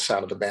overall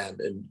sound of the band.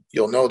 And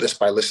you'll know this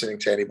by listening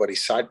to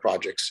anybody's side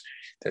projects.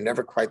 They're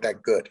never quite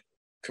that good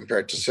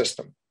compared to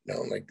System.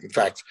 In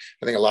fact,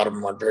 I think a lot of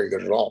them aren't very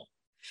good at all.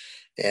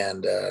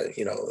 And,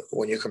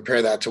 when you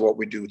compare that to what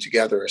we do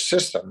together as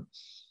System,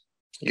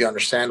 you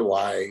understand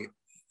why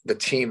the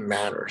team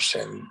matters,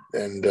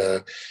 and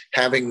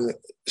having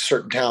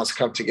certain talents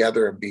come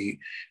together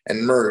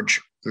and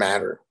merge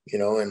matter,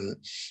 and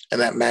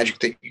that magic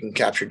that you can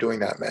capture doing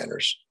that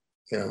matters.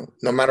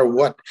 No matter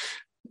what,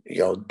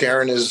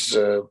 Darren is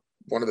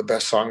one of the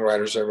best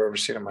songwriters I've ever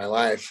seen in my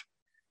life.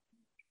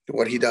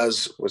 What he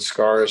does with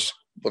Scars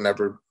will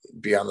never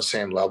be on the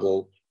same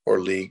level or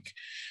league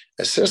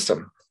as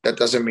System. That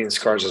doesn't mean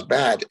Scars is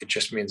bad. It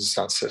just means it's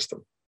not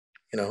System,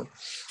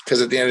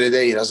 because at the end of the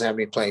day, he doesn't have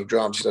me playing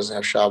drums. He doesn't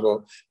have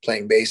Shavo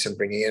playing bass and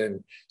bringing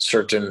in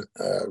certain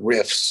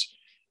riffs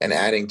and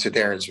adding to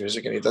Darren's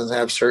music. And he doesn't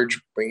have Serge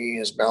bringing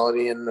his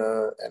melody and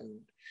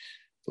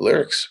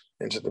lyrics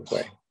into the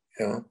play.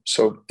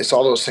 So it's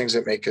all those things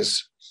that make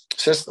us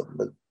System.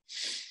 But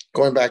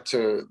going back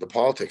to the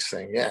politics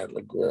thing, I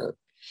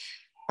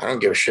don't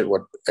give a shit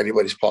what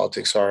anybody's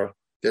politics are.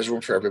 There's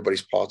room for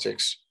everybody's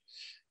politics.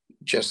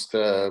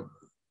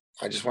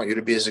 I just want you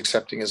to be as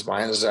accepting as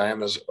mine as I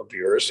am of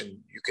yours, and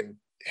you can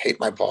hate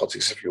my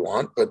politics if you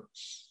want, but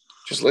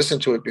just listen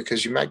to it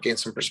because you might gain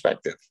some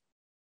perspective.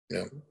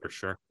 For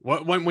sure.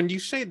 When you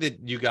say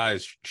that you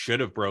guys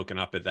should have broken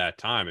up at that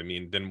time, I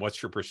mean, then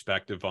what's your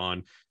perspective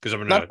on? Because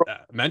I'm going to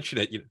mention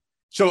it.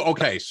 So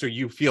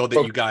you feel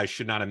that you guys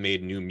should not have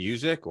made new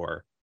music,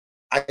 or?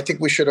 I think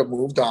we should have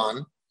moved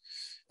on.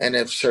 And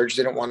if Serge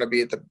didn't want to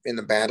be in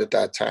the band at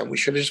that time, we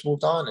should have just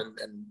moved on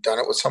and done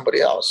it with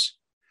somebody else.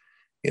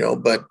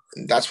 But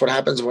that's what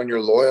happens when you're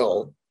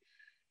loyal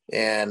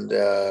and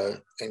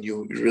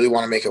you really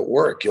want to make it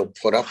work. You'll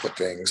put up with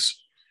things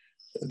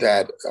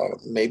that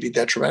may be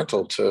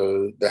detrimental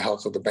to the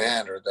health of the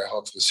band or the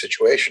health of the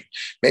situation.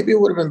 Maybe it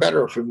would have been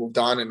better if we moved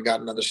on and got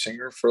another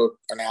singer for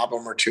an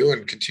album or two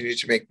and continued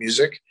to make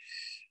music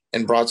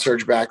and brought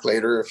Serge back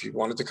later if he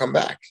wanted to come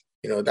back.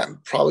 That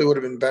probably would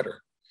have been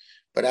better.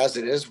 But as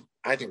it is,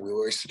 I think we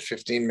wasted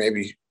 15,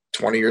 maybe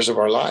 20 years of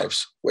our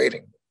lives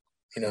waiting.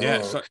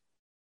 Yeah. So,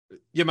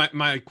 yeah,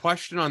 my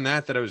question on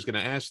that I was going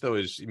to ask, though,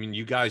 is, I mean,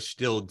 you guys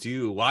still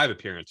do live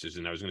appearances,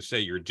 and I was going to say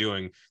you're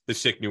doing the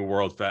Sick New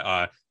World,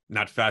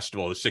 not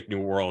festival, the Sick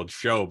New World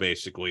show,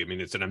 basically. I mean,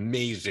 it's an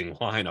amazing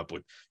lineup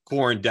with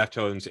Korn,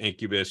 Deftones,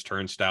 Incubus,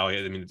 Turnstile.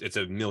 I mean, it's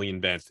a million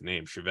bands to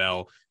name.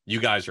 Chevelle,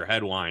 you guys are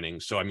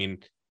headlining. So, I mean,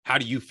 how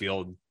do you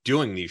feel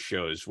doing these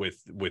shows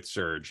with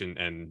Serge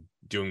and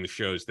doing the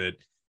shows that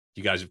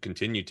you guys have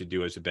continued to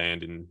do as a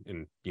band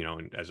and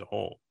as a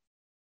whole?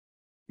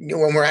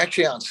 When we're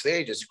actually on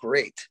stage, it's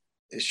great.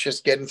 It's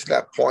just getting to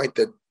that point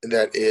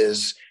that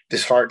is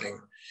disheartening.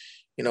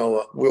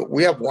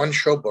 We have one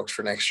show booked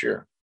for next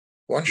year.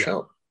 One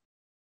show.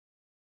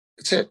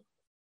 That's it.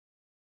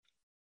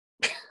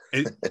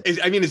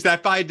 Is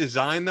that by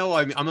design, though?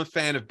 I mean, I'm a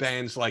fan of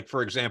bands like,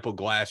 for example,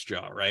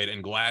 Glassjaw, right?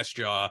 And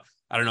Glassjaw,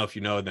 I don't know if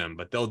you know them,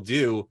 but they'll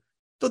do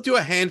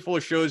a handful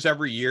of shows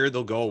every year.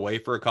 They'll go away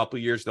for a couple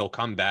of years. They'll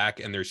come back,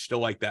 and there's still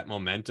like that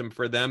momentum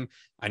for them.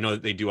 I know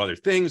that they do other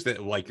things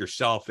that, like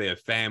yourself, they have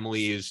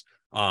families.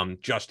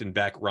 Justin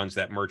Beck runs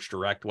that Merch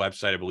Direct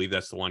website. I believe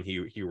that's the one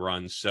he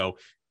runs. So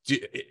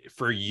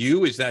for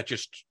you, is that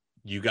just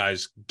you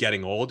guys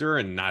getting older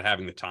and not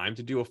having the time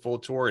to do a full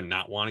tour and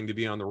not wanting to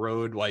be on the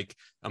road like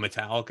a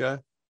Metallica?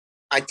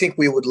 I think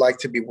we would like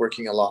to be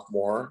working a lot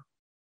more,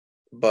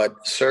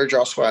 but Serge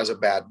also has a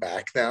bad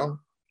back now.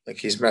 Like,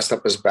 he's messed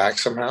up his back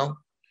somehow.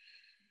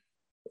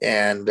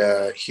 And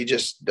he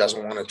just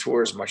doesn't want to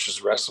tour as much as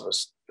the rest of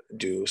us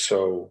do.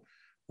 So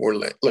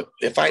look,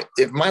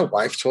 if my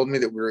wife told me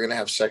that we were going to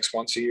have sex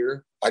once a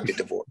year, I'd be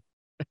divorced.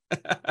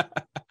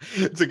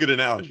 It's a good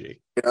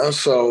analogy.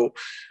 So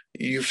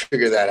you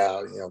figure that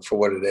out, for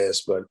what it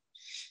is. But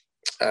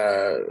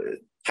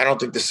I don't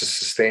think this is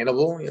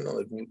sustainable.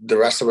 The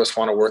rest of us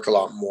want to work a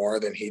lot more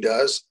than he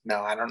does.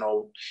 Now, I don't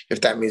know if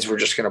that means we're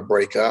just going to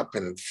break up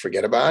and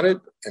forget about it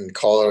and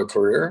call it a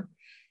career,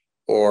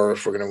 or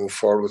if we're going to move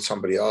forward with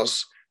somebody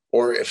else,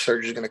 or if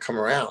Serge is going to come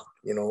around.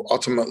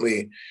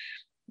 Ultimately,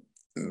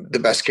 the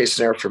best case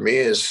scenario for me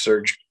is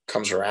Serge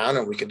comes around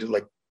and we can do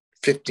like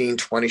 15,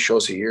 20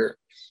 shows a year.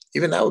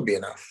 Even that would be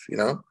enough,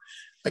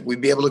 Like,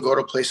 we'd be able to go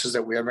to places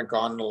that we haven't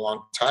gone in a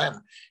long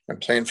time and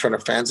play in front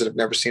of fans that have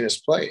never seen us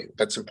play.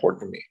 That's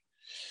important to me.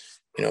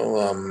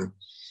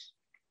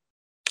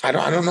 I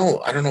don't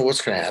know. I don't know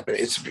what's going to happen.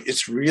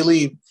 It's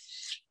really,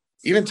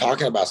 even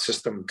talking about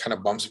System kind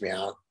of bums me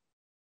out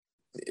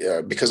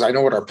because I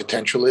know what our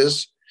potential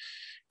is.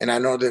 And I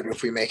know that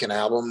if we make an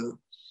album,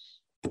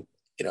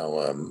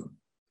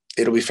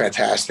 it'll be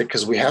fantastic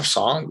because we have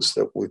songs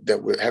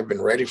that have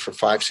been ready for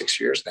 5-6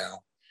 years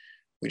now.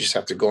 We just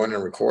have to go in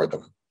and record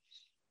them.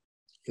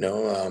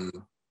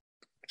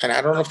 And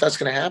I don't know if that's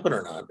going to happen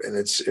or not. And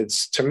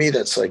it's to me,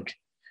 that's like,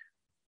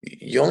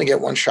 you only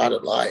get one shot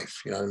at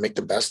life, and make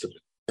the best of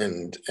it.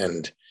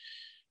 And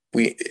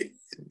we,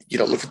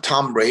 look at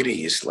Tom Brady.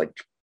 He's like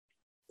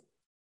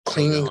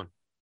cleaning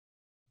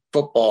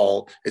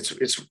football.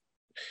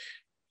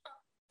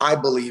 I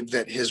believe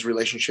that his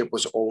relationship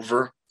was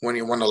over when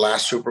he won the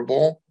last Super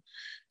Bowl,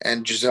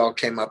 and Giselle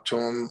came up to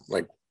him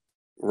like,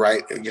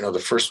 right.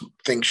 The first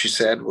thing she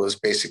said was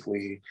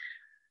basically,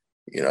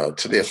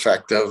 to the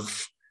effect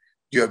of,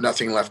 you have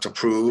nothing left to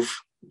prove,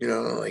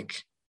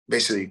 like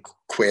basically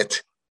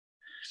quit.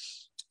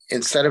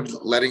 Instead of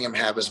letting him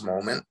have his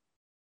moment,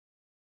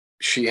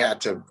 she had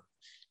to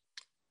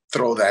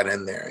throw that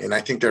in there. And I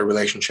think their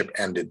relationship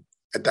ended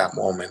at that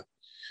moment,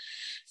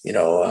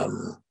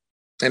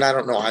 and I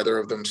don't know either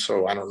of them.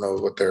 So I don't know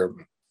what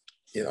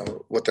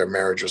their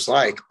marriage was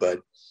like, but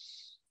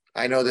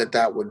I know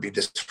that would be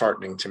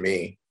disheartening to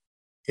me,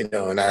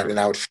 and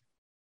I would,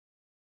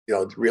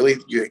 really,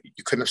 you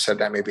couldn't have said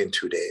that maybe in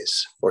 2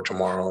 days or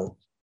tomorrow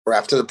or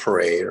after the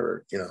parade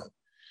or,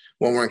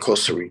 when we're in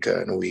Costa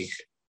Rica in a week,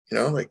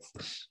 like,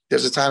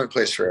 there's a time and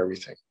place for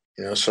everything,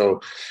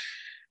 so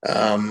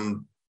I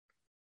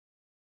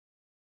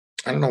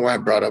don't know why I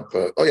brought up,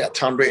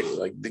 Tom Brady,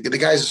 like the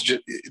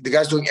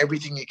guy's doing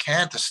everything he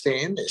can to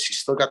stay in this. He's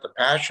still got the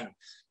passion,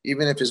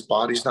 even if his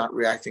body's not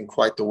reacting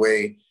quite the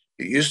way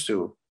it used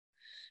to.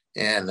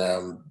 And,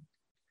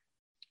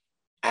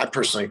 I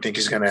personally think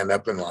he's going to end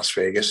up in Las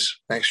Vegas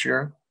next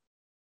year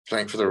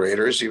playing for the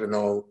Raiders, even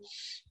though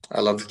I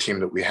love the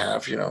team that we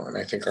have, and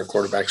I think our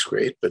quarterback's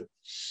great, but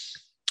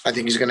I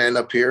think he's going to end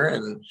up here.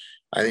 And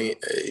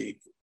I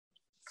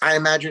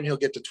imagine he'll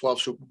get to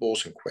 12 Super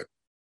Bowls and quit.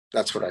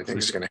 That's what I think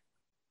is going to happen.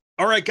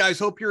 All right, guys,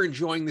 hope you're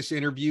enjoying this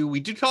interview. We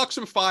do talk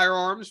some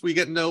firearms. We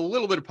get into a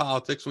little bit of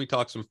politics when we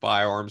talk some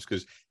firearms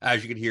because,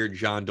 as you can hear,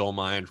 John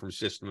Dolmayan from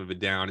System of a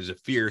Down is a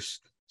fierce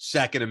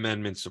Second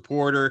Amendment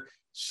supporter.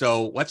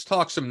 So let's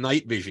talk some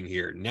night vision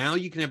here. Now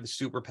you can have the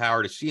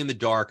superpower to see in the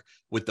dark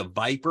with the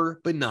Viper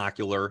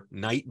Binocular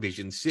Night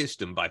Vision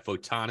System by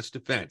Photonis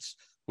Defense,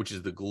 which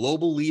is the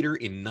global leader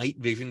in night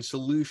vision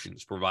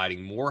solutions,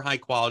 providing more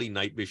high-quality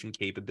night vision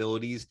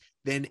capabilities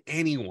than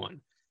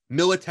anyone.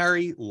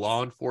 Military,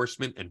 law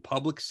enforcement, and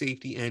public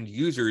safety end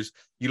users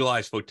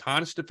utilize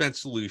Photonus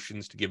defense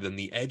solutions to give them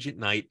the edge at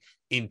night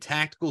in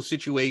tactical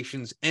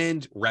situations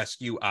and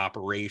rescue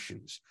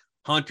operations.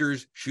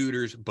 Hunters,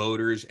 shooters,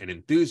 boaters, and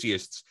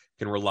enthusiasts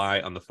can rely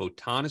on the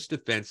Photonus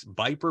Defense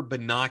Viper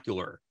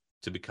Binocular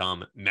to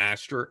become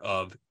Master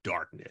of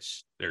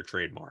Darkness, their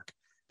trademark.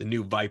 The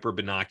new Viper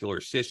Binocular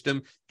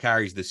system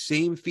carries the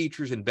same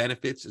features and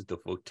benefits as the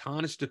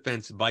Photonus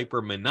Defense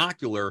Viper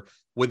Monocular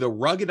with a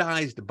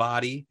ruggedized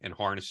body and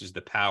harnesses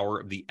the power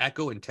of the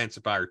Echo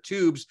Intensifier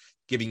tubes,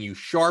 giving you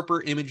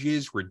sharper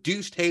images,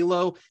 reduced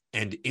halo,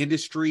 and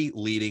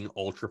industry-leading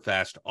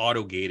ultra-fast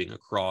auto-gating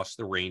across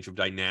the range of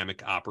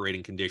dynamic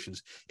operating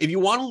conditions. If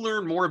you want to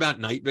learn more about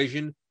night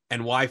vision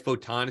and why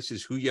Photonus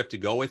is who you have to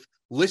go with,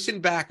 listen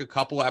back a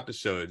couple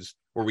episodes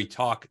where we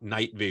talk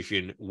night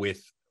vision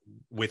with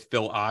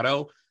Phil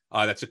Otto.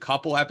 That's a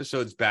couple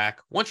episodes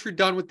back. Once you're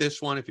done with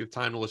this one, if you have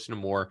time to listen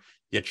to more,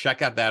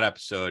 check out that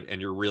episode, and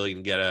you're really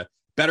going to get a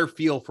better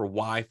feel for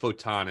why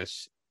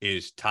Photonus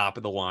is top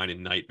of the line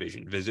in night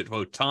vision. Visit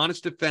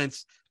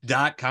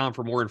photonusdefense.com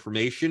for more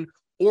information,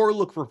 or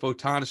look for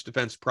Photonus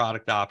Defense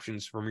product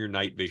options from your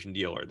night vision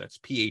dealer. That's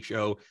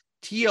PHOTONIS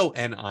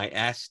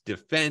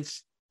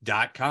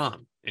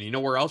defense.com. And you know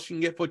where else you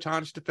can get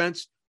Photonus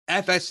Defense?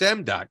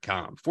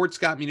 FSM.com. Fort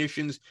Scott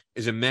Munitions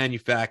is a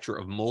manufacturer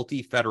of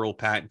multi-federal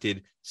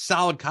patented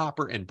solid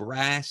copper and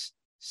brass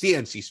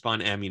CNC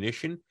spun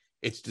ammunition.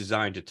 It's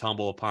designed to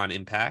tumble upon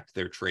impact,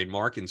 their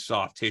trademark, in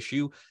soft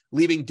tissue,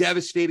 leaving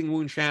devastating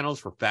wound channels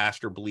for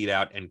faster bleed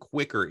out and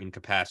quicker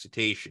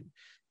incapacitation.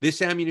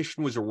 This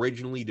ammunition was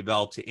originally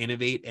developed to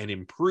innovate and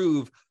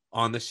improve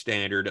on the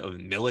standard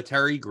of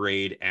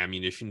military-grade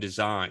ammunition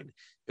design.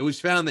 It was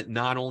found that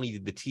not only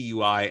did the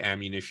TUI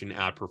ammunition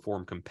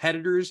outperform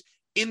competitors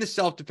in the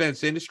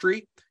self-defense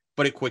industry,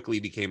 but it quickly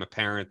became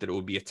apparent that it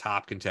would be a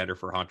top contender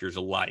for hunters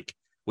alike.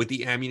 With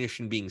the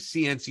ammunition being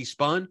CNC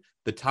spun,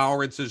 the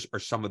tolerances are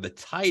some of the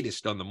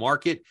tightest on the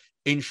market,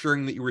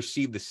 ensuring that you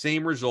receive the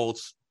same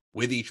results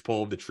with each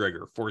pull of the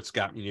trigger. Fort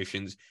Scott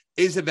Munitions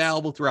is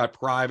available throughout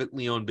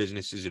privately owned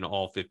businesses in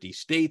all 50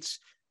 states,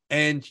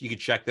 and you can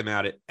check them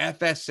out at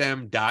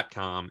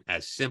fsm.com.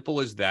 As simple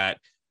as that.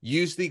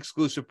 Use the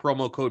exclusive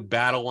promo code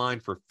BATTLELINE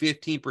for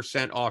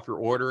 15% off your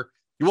order.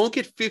 You won't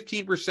get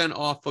 15%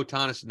 off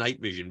Photonus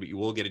Night Vision, but you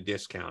will get a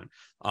discount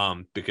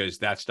because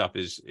that stuff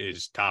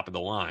is top of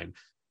the line.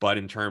 But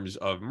in terms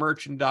of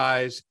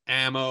merchandise,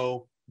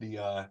 ammo,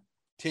 the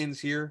tins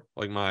here,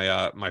 like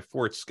my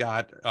Fort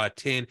Scott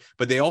tin,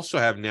 but they also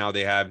have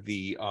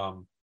the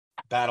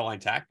Battleline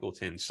Tactical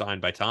tins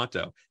signed by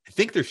Tonto. I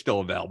think they're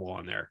still available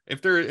on there.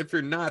 If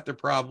they're not, they're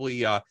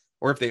probably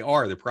or if they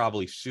are, they're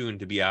probably soon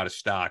to be out of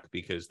stock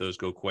because those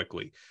go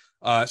quickly.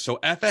 So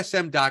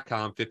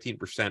FSM.com,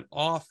 15%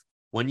 off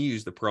when you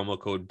use the promo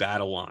code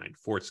BATTLELINE.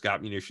 Fort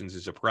Scott Munitions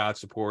is a proud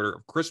supporter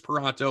of Chris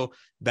Peranto,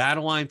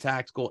 Battleline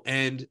Tactical,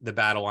 and the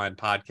Battleline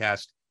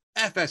podcast.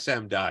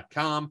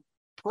 FSM.com,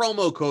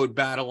 promo code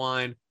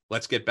BATTLELINE.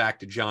 Let's get back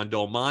to John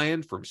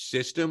Dolmayan from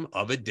System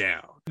of a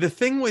Down. The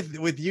thing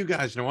with you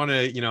guys, and I want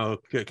to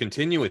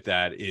continue with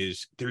that,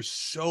 is there's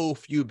so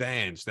few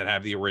bands that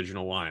have the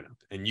original lineup,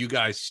 and you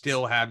guys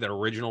still have that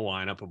original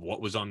lineup of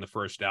what was on the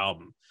first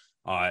album.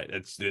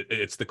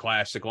 It's the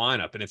classic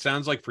lineup, and it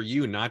sounds like for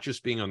you, not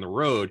just being on the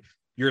road,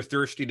 you're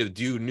thirsty to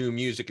do new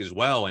music as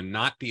well and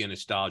not be a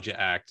nostalgia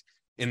act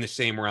in the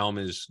same realm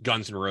as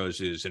Guns N'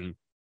 Roses. And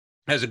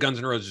as a Guns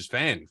N' Roses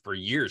fan for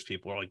years,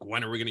 people are like,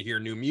 when are we going to hear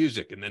new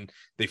music? And then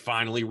they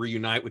finally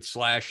reunite with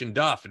Slash and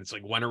Duff, and it's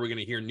like, when are we going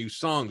to hear new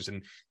songs?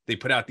 And they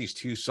put out these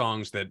two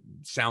songs that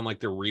sound like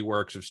they're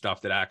reworks of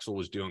stuff that Axl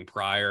was doing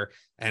prior.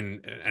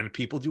 And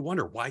people do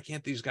wonder, why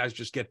can't these guys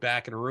just get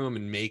back in a room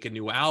and make a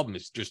new album?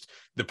 It's just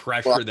the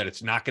pressure that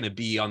it's not going to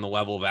be on the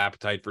level of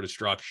Appetite for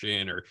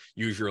Destruction or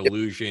Use Your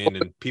Illusion.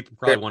 And people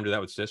probably wonder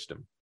that with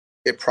System.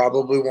 It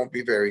probably won't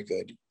be very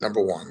good,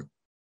 number one.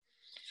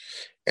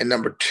 And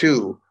number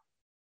two,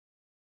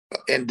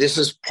 and this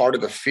is part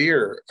of the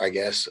fear, I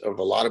guess, of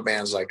a lot of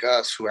bands like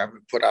us who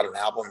haven't put out an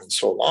album in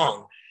so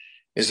long,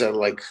 is that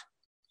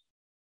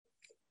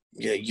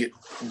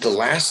the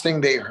last thing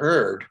they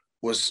heard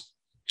was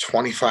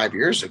 25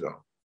 years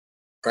ago,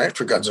 right?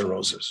 For Guns N'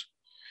 Roses.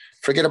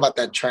 Forget about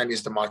that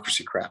Chinese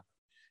Democracy crap.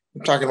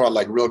 I'm talking about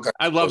like real Guns.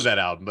 I love that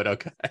album, but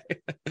okay.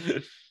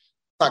 It's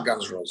not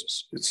Guns N'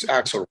 Roses. It's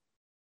Axl,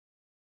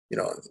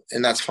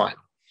 and that's fine.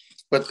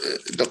 But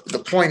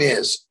the point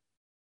is,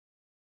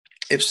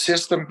 if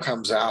System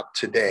comes out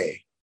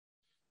today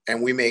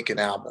and we make an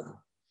album,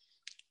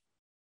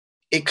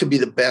 it could be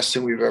the best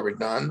thing we've ever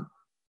done.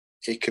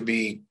 It could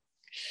be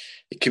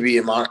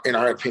in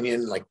our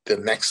opinion, like the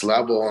next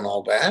level and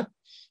all that.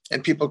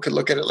 And people could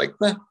look at it like,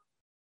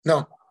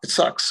 no, it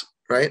sucks,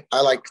 right? I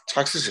like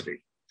Toxicity.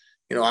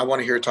 I want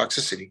to hear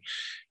Toxicity.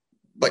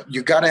 But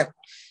you gotta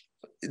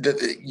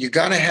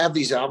have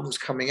these albums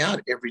coming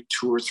out every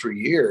 2 or 3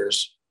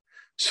 years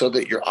so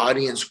that your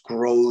audience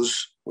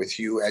grows with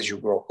you as you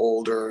grow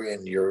older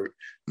and your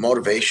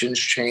motivations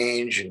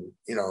change, and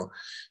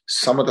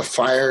some of the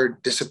fire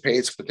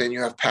dissipates, but then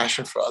you have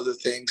passion for other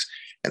things,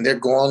 and they're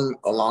going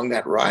along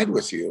that ride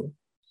with you,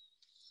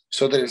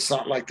 so that it's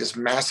not like this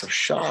massive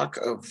shock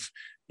of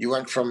you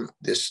went from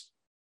this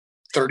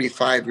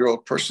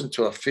 35-year-old person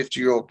to a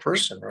 50-year-old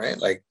person, right?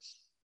 Like,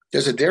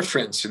 there's a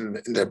difference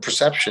in the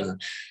perception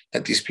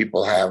that these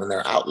people have and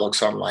their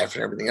outlooks on life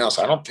and everything else.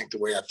 I don't think the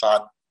way I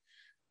thought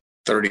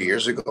 30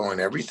 years ago and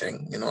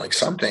everything, like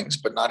some things,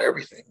 but not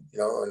everything,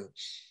 and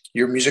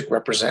your music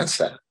represents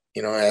that,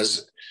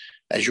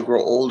 as you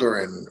grow older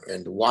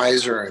and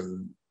wiser,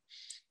 and,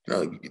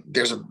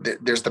 there's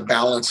the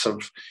balance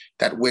of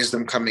that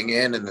wisdom coming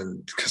in, and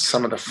then because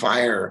some of the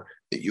fire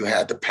that you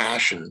had, the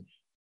passion,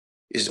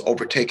 is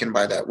overtaken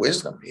by that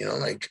wisdom,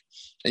 and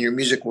your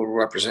music will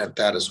represent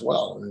that as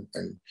well.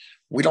 And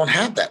we don't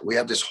have that. We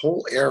have this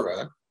whole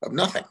era of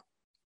nothing,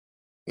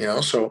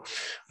 so,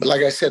 but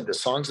like I said, the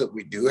songs that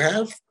we do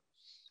have,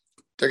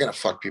 they're going to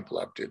fuck people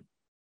up, dude.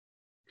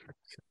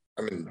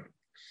 I mean,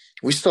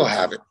 we still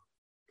have it,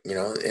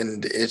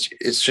 and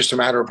it's just a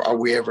matter of, are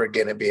we ever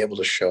going to be able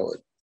to show it?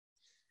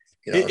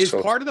 Is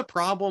part of the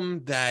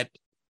problem that,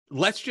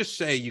 let's just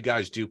say you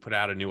guys do put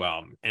out a new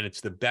album and it's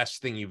the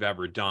best thing you've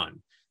ever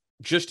done.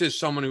 Just as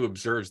someone who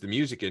observes the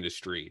music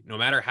industry, no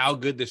matter how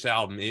good this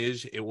album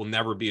is, it will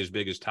never be as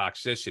big as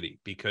Toxicity,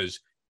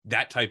 because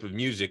that type of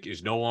music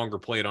is no longer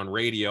played on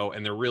radio,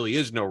 and there really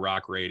is no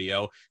rock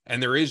radio,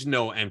 and there is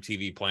no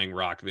MTV playing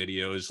rock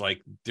videos.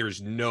 Like,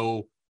 there's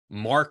no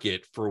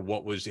market for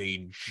what was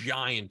a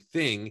giant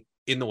thing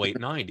in the late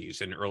 90s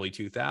and early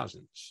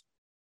 2000s.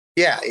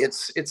 Yeah,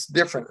 it's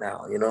different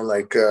now,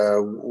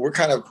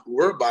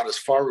 we're about as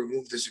far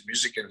removed as the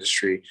music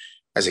industry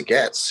as it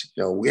gets.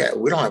 We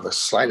don't have the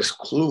slightest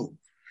clue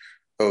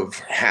of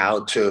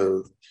how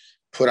to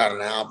put out an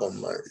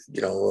album,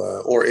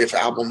 or if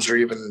albums are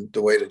even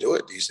the way to do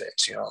it these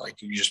days.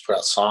 You just put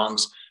out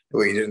songs the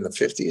way you did in the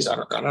 50s. I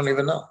don't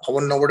even know. I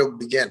wouldn't know where to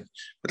begin.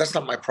 But that's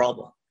not my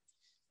problem.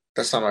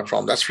 That's not my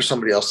problem. That's for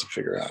somebody else to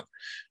figure out.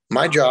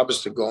 My job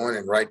is to go in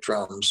and write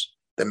drums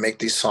that make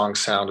these songs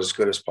sound as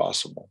good as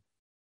possible.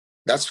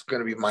 That's going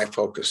to be my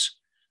focus.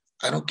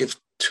 I don't give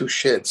two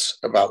shits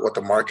about what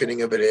the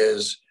marketing of it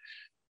is,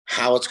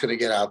 how it's going to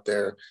get out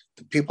there.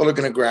 The people are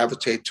going to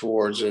gravitate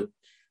towards it.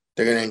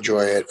 They're going to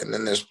enjoy it. And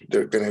then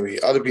there are going to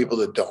be other people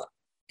that don't,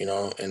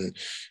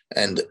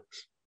 and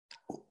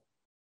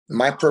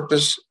my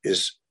purpose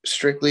is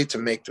strictly to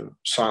make the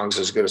songs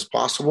as good as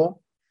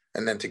possible,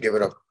 and then to give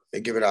it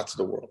out to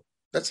the world.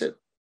 That's it.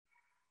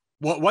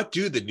 What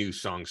do the new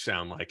songs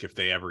sound like if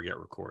they ever get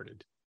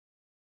recorded?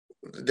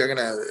 They're going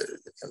to,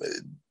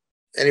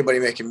 anybody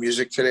making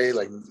music today,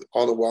 like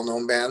all the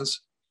well-known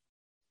bands,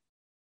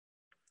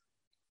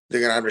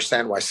 they're going to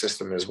understand why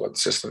System is what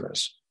System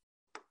is.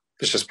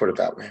 Let's just put it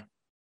that way.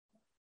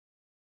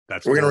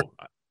 We're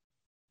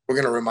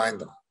going to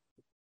remind them.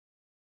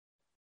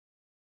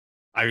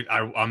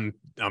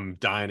 I'm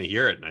dying to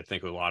hear it, and I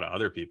think a lot of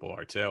other people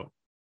are too.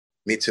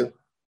 Me too.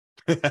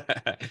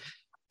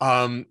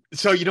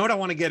 So you know what I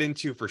want to get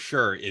into for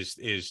sure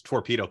is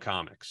Torpedo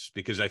Comics,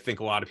 because I think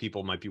a lot of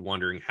people might be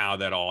wondering how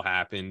that all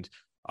happened.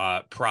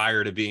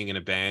 Prior to being in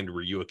a band,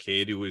 were you a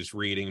kid who was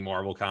reading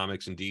Marvel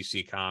comics and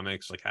DC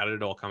comics? Like, how did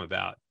it all come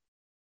about?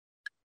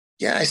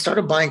 Yeah, I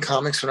started buying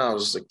comics when I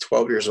was like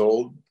 12 years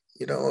old.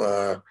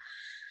 A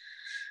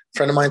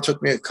friend of mine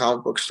took me to a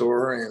comic book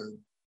store, and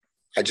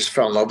I just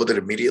fell in love with it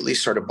immediately,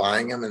 started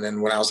buying them. And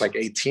then when I was like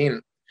 18,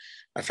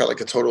 I felt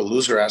like a total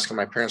loser asking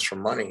my parents for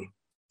money,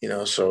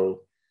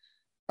 so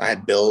I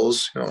had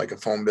bills, like a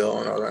phone bill,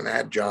 and I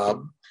had a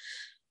job,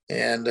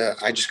 and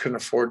I just couldn't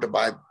afford to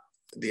buy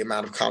the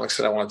amount of comics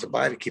that I wanted to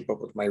buy to keep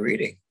up with my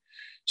reading.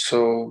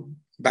 So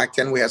back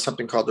then we had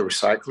something called The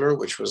Recycler,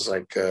 which was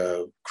like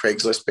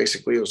Craigslist,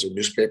 basically. It was a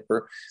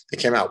newspaper that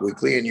came out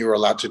weekly, and you were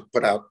allowed to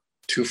put out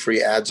 2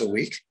 free ads a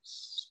week.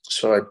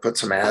 So I put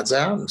some ads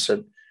out and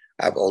said,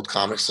 I have old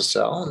comics to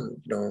sell,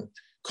 and,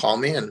 call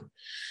me, and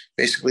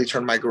basically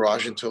turned my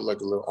garage into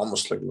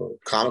almost like a little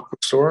comic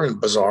book store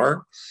and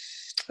bazaar.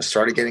 I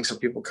started getting some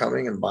people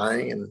coming and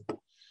buying, and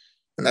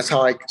that's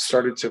how I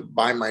started to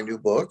buy my new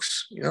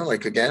books,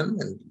 again,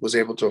 and was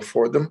able to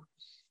afford them,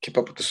 keep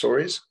up with the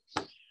stories.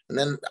 And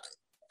then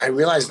I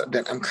realized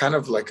that I'm kind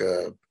of like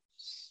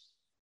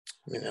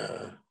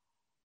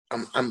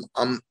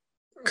I'm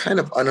kind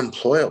of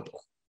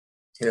unemployable,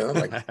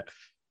 like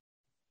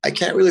I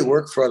can't really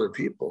work for other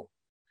people.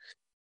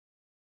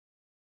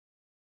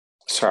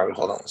 Sorry,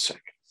 hold on a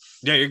second.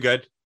 Yeah, you're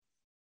good.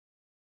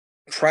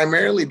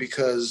 Primarily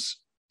because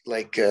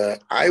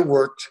I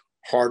worked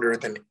harder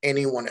than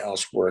anyone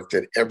else worked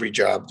at every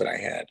job that I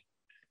had,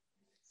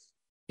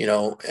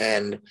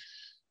 and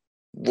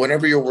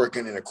whenever you're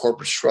working in a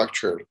corporate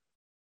structure,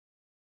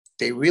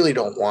 they really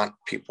don't want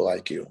people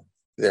like you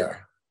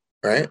there,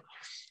 right?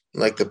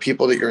 Like the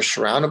people that you're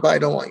surrounded by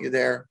don't want you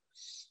there.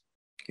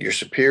 Your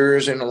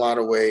superiors in a lot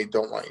of ways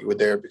don't want you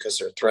there because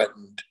they're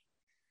threatened,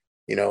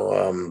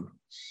 and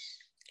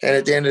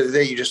at the end of the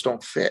day, you just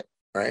don't fit,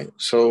 right?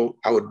 So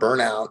I would burn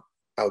out.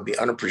 I would be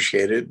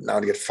unappreciated, and I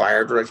would get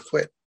fired or I'd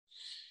quit.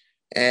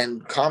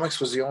 And comics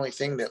was the only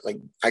thing that like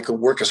I could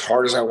work as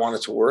hard as I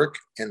wanted to work,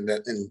 and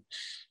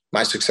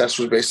my success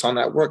was based on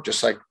that work.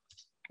 Just like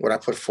when I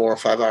put 4 or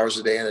 5 hours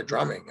a day into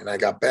drumming, and I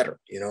got better.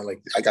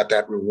 Like I got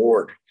that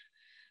reward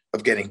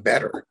of getting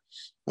better.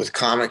 With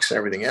comics and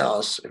everything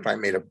else, if I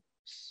made a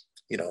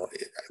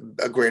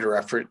greater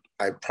effort,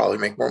 I'd probably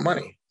make more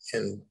money.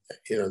 And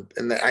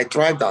and I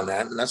thrived on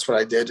that, and that's what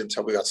I did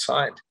until we got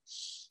signed.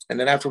 And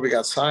then after we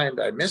got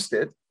signed, I missed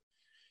it.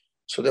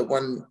 So that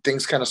when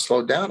things kind of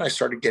slowed down, I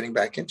started getting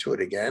back into it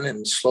again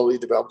and slowly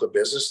developed a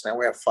business. Now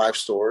we have 5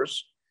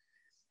 stores.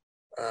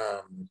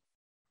 I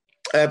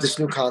have this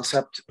new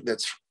concept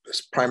that's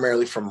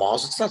primarily for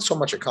malls. It's not so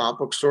much a comic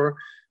book store.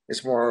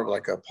 It's more of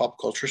like a pop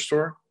culture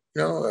store,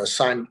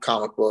 signed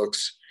comic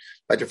books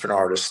by different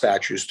artists,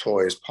 statues,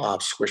 toys,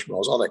 pops,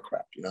 squishmallows, all that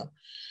crap,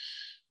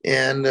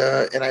 And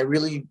I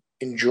really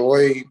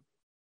enjoy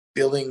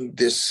building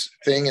this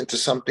thing into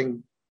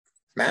something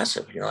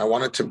massive. I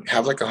wanted to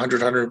have like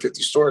 100,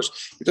 150 stores,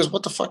 because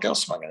what the fuck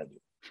else am I going to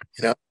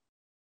do?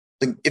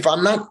 Like, if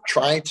I'm not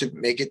trying to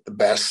make it the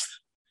best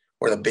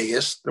or the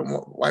biggest, then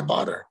why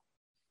bother?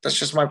 That's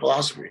just my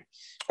philosophy,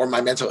 or my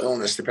mental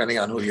illness, depending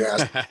on who you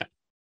ask.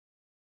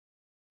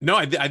 No,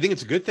 I think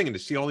it's a good thing. And to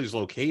see all these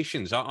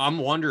locations, I'm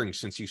wondering,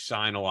 since you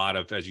sign a lot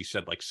of, as you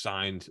said, like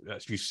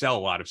you sell a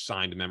lot of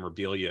signed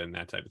memorabilia and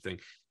that type of thing,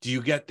 do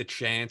you get the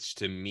chance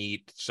to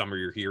meet some of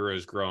your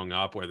heroes growing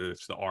up, whether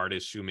it's the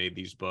artists who made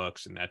these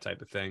books and that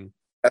type of thing?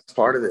 That's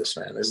part of this,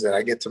 man, is that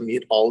I get to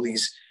meet all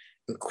these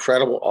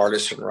incredible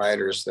artists and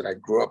writers that I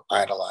grew up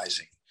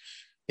idolizing.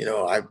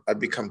 I've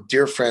become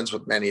dear friends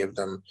with many of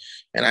them,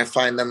 and I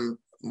find them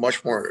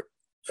much more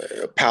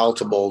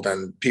palatable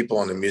than people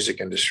in the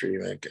music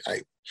industry. Like,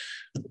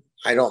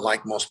 I don't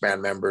like most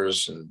band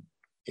members, and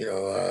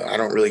I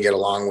don't really get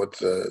along with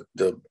the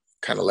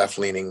kind of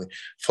left-leaning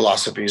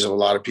philosophies of a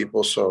lot of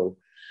people. So,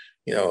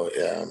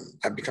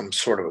 I've become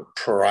sort of a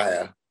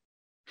pariah.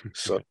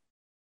 So,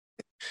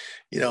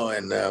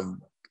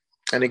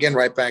 and again,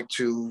 right back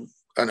to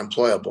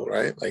unemployable,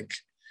 right? Like,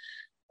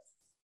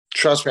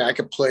 trust me, I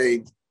could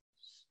play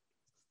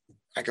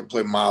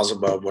miles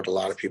above what a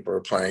lot of people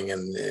are playing.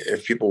 And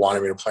if people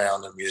wanted me to play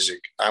on their music,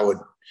 I would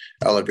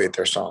elevate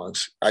their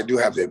songs. I do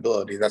have the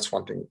ability. That's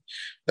one thing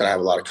that I have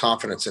a lot of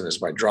confidence in,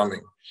 is my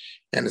drumming.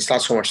 And it's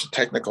not so much the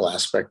technical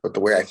aspect, but the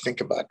way I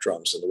think about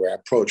drums and the way I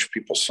approach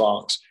people's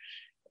songs.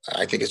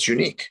 I think it's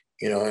unique,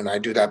 and I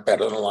do that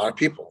better than a lot of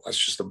people. That's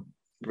just the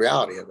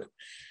reality of it.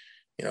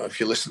 If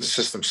you listen to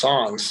System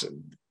songs,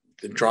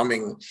 the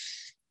drumming,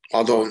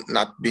 although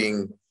not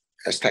being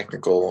as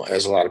technical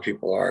as a lot of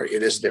people are,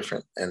 it is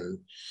different. And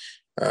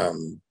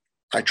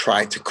I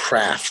try to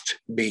craft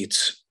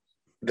beats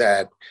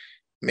that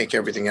make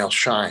everything else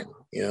shine,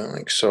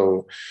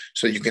 so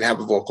you can have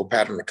a vocal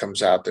pattern that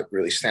comes out that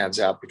really stands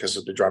out because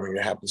of the drumming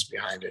that happens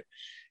behind it.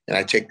 And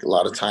I take a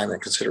lot of time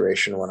and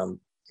consideration when I'm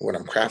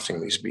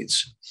crafting these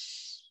beats.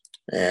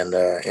 And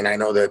I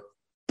know that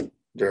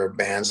there are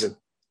bands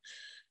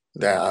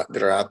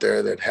that are out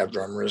there that have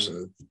drummers,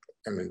 and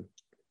I mean,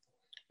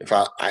 if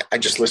I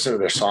just listen to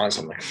their songs,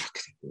 I'm like,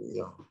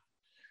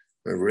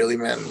 really,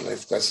 man,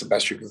 if that's the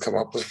best you can come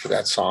up with for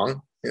that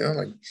song,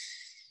 and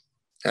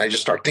I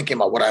just start thinking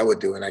about what I would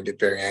do, and I get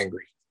very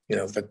angry,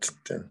 but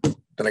then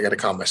I got to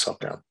calm myself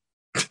down.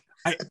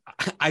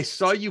 I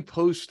saw you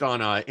post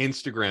on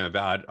Instagram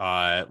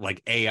about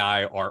like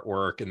AI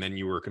artwork, and then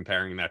you were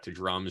comparing that to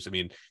drums. I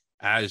mean,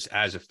 as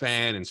a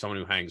fan and someone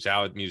who hangs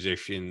out with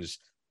musicians,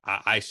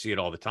 I see it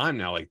all the time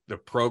now. Like, the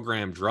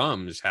programmed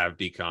drums have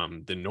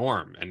become the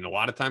norm. And a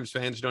lot of times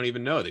fans don't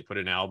even know. They put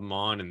an album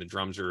on and the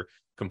drums are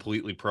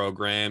completely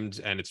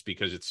programmed, and it's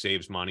because it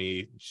saves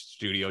money,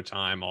 studio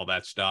time, all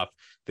that stuff.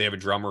 They have a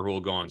drummer who will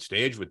go on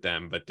stage with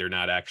them, but they're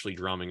not actually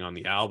drumming on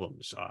the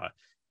albums.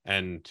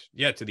 And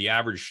yeah, to the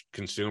average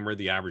consumer,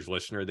 the average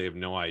listener, they have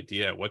no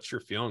idea. What's your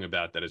feeling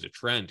about that as a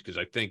trend? Because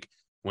I think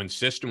when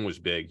System was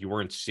big, you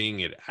weren't seeing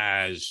it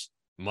as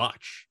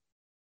much.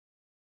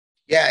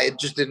 Yeah, it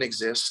just didn't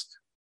exist.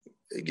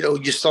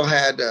 You still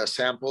had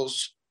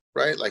samples,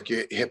 right? Like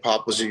hip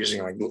hop was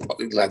using like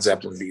Led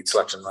Zeppelin beats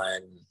left and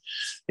right, and,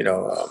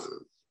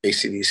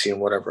 AC/DC and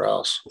whatever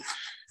else.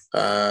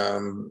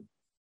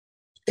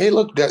 Hey,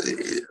 look,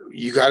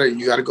 you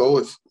gotta go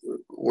with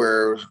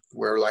where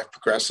life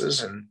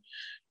progresses, and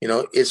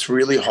it's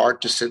really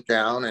hard to sit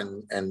down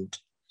and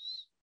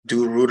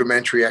do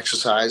rudimentary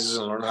exercises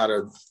and learn how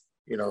to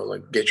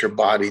like get your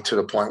body to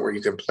the point where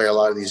you can play a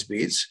lot of these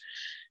beats.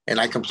 And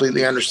I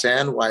completely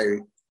understand why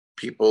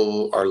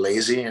people are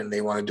lazy and they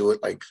want to do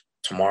it like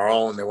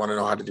tomorrow, and they want to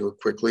know how to do it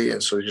quickly,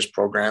 and so they just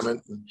program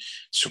it. And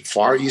it's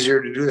far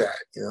easier to do that.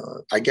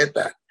 I get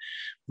that,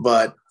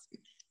 but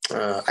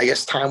I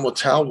guess time will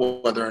tell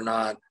whether or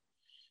not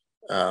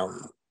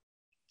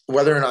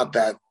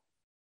that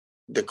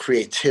the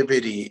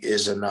creativity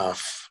is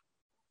enough,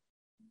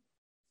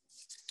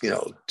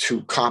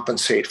 to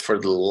compensate for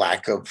the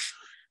lack of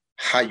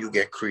how you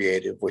get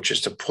creative, which is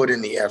to put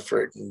in the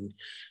effort and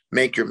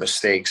make your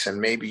mistakes,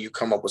 and maybe you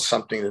come up with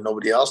something that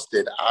nobody else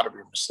did out of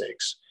your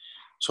mistakes.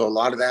 So a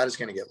lot of that is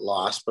going to get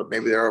lost, but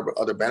maybe there are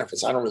other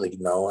benefits. I don't really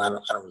know. I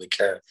don't really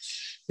care.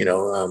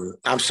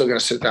 I'm still going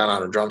to sit down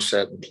on a drum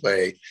set and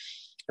play,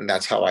 and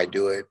that's how I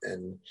do it.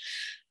 And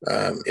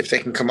if they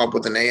can come up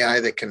with an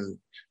AI that can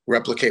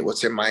replicate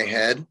what's in my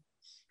head,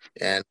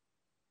 and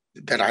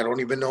that I don't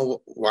even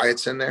know why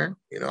it's in there,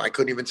 I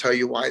couldn't even tell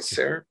you why it's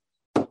there,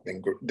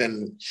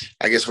 then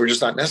I guess we're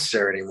just not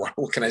necessary anymore.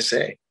 What can I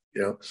say?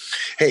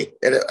 Hey,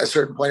 at a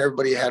certain point,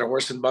 everybody had a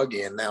horse and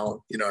buggy, and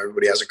now,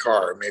 everybody has a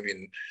car. Maybe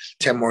in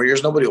 10 more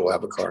years, nobody will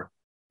have a car.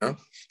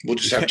 We'll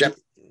just have jet.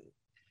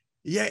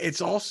 Yeah, it's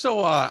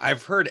also,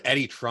 I've heard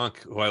Eddie Trunk,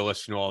 who I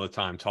listen to all the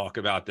time, talk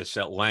about this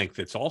at length.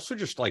 It's also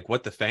just like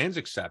what the fans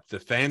accept. The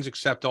fans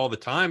accept all the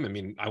time. I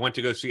mean, I went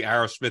to go see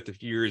Aerosmith a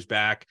few years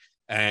back,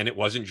 and it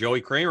wasn't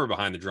Joey Kramer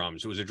behind the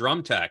drums. It was a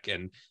drum tech.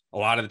 And a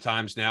lot of the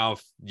times now,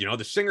 if,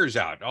 the singer's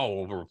out,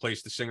 we'll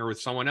replace the singer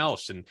with someone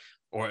else.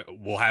 Or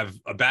we'll have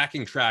a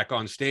backing track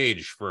on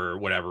stage for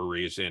whatever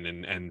reason.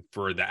 And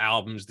for the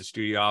albums, the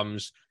studio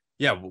albums,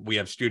 yeah, we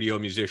have studio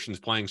musicians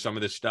playing some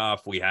of this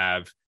stuff. We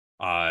have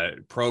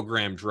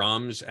programmed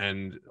drums,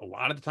 and a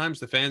lot of the times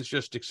the fans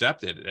just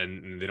accept it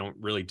and they don't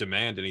really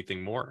demand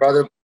anything more.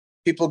 Brother,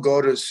 people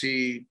go to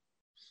see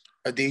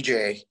a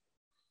DJ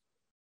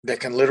that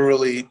can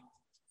literally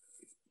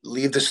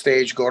leave the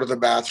stage, go to the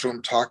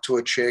bathroom, talk to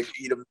a chick,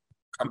 eat him,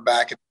 come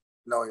back, and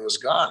know he was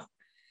gone.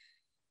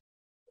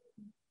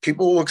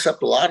 People will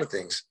accept a lot of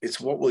things.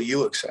 It's what will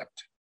you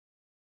accept?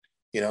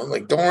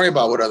 Don't worry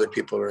about what other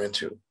people are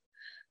into.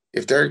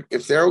 If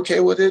they're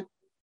okay with it,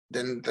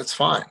 then that's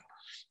fine.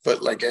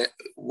 But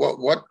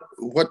what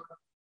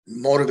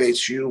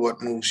motivates you,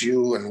 what moves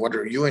you, and what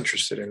are you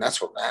interested in?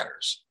 That's what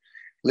matters.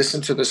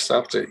 Listen to the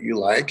stuff that you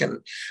like. And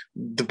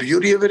the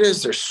beauty of it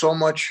is there's so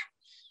much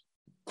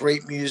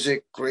great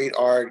music, great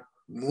art,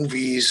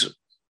 movies.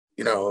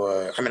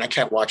 I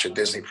can't watch a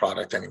Disney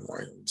product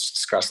anymore. It's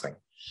disgusting.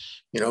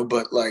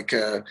 But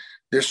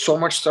there's so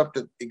much stuff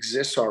that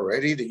exists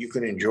already that you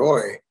can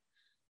enjoy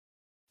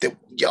that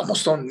you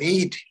almost don't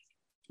need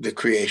the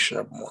creation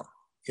of more,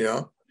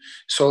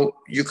 So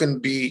you can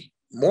be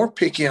more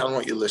picky on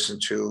what you listen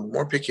to,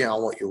 more picky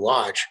on what you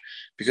watch,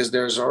 because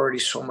there's already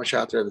so much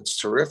out there that's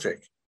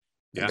terrific.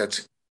 Yeah.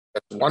 That's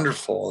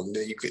wonderful. And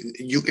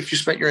if you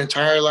spent your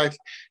entire life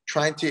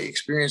trying to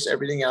experience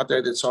everything out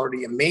there that's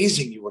already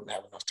amazing, you wouldn't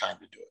have enough time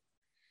to do it.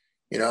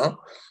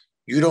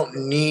 You don't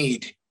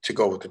need to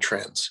go with the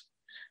trends,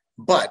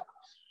 but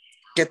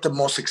get the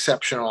most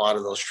exceptional out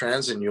of those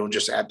trends, and you'll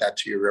just add that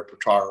to your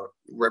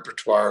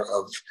repertoire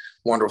of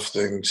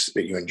wonderful things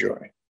that you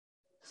enjoy.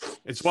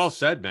 It's well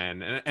said,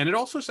 man. And it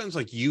also sounds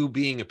like you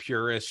being a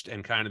purist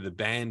and kind of the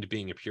band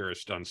being a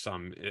purist on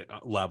some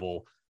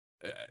level.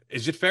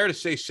 Is it fair to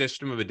say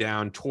System of a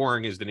Down,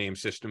 touring as the name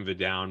System of a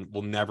Down,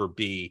 will never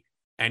be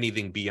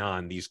anything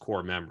beyond these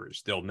core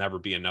members? There'll never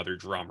be another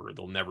drummer.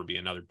 There'll never be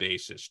another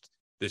bassist.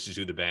 This is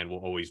who the band will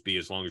always be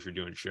as long as you're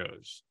doing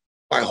shows.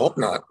 I hope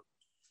not.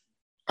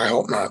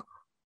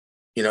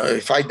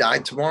 If I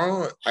died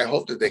tomorrow, I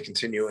hope that they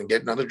continue and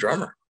get another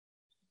drummer.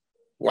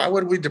 Why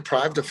would we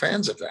deprive the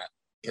fans of that?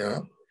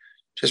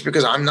 Just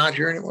because I'm not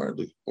here anymore,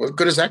 what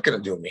good is that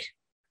going to do me?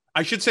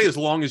 I should say as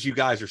long as you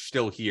guys are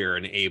still here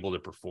and able to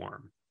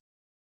perform.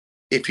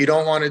 If you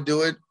don't want to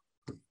do it,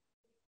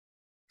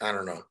 I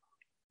don't know.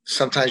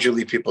 Sometimes you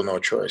leave people no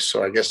choice.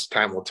 So I guess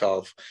time will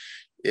tell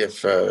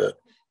if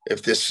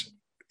this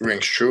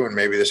rings true, and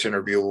maybe this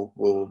interview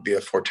will be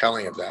a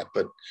foretelling of that.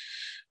 But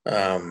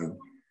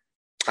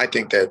I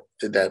think that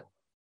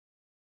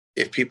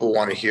if people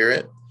want to hear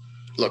it,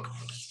 look,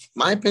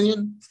 my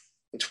opinion,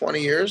 in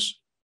 20 years,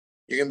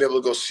 you're going to be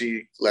able to go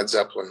see Led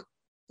Zeppelin,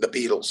 the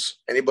Beatles,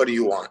 anybody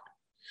you want.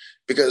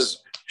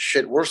 Because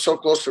we're so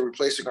close to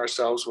replacing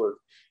ourselves with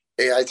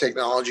AI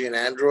technology and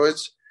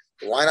androids.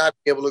 Why not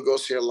be able to go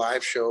see a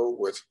live show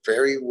with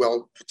very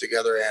well put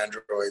together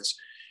androids,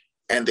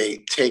 and they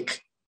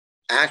take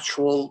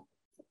actual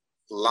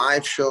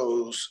live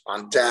shows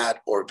on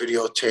DAT or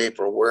videotape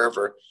or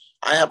wherever.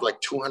 I have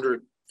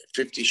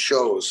 250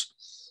 shows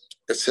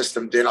that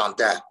System did on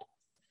DAT,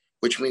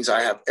 which means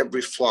I have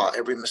every flaw,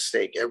 every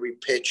mistake, every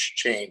pitch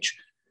change.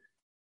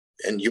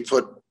 And you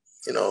put,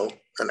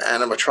 an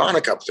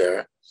animatronic up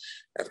there,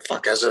 and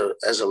as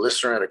a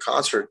listener at a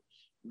concert,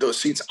 those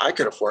seats I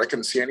could afford, I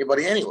couldn't see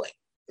anybody anyway.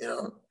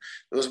 It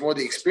was more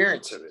the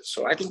experience of it.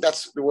 So I think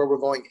that's where we're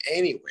going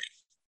anyway.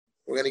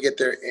 We're going to get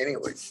there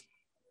anyway.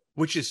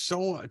 Which is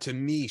to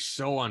me,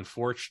 so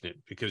unfortunate,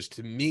 because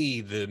to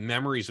me, the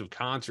memories of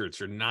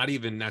concerts are not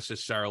even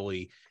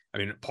necessarily,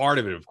 part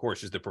of it, of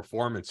course, is the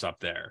performance up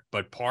there,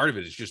 but part of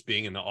it is just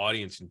being in the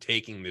audience and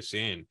taking this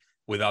in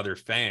with other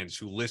fans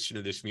who listen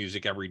to this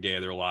music every day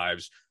of their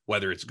lives,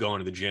 whether it's going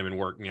to the gym and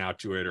working out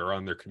to it or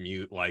on their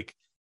commute.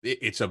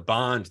 It's a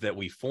bond that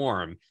we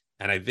form.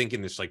 And I think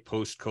in this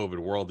post-COVID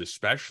world,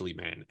 especially,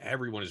 man,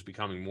 everyone is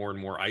becoming more and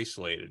more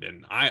isolated.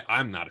 And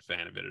I'm not a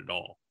fan of it at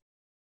all.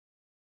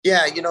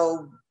 Yeah,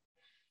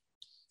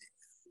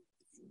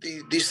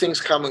 these things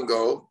come and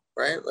go,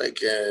 right?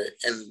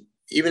 And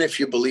even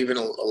if you believe in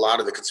a lot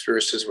of the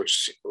conspiracies,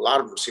 which a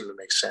lot of them seem to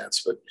make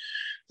sense, but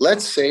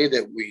let's say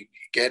that we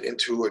get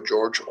into a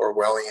George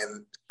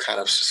Orwellian kind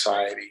of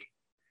society,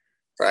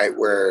 right,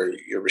 where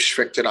you're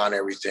restricted on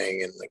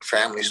everything and like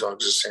families don't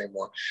exist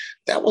anymore.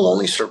 That will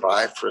only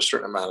survive for a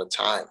certain amount of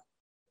time.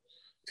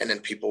 And then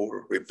people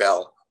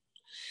rebel,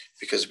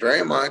 because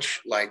very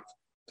much like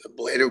the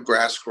blade of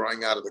grass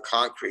growing out of the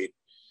concrete,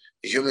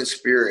 the human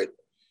spirit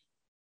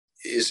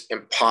is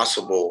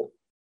impossible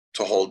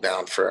to hold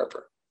down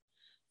forever.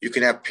 You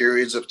can have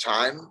periods of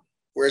time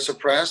where it's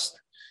oppressed,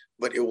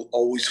 but it will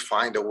always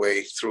find a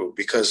way through,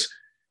 because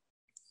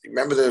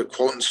remember the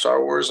quote in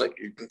Star Wars, like,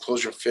 you can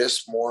close your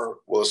fists, more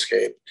will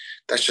escape.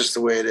 That's just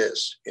the way it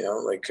is. You know,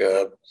 like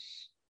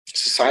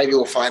society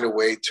will find a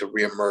way to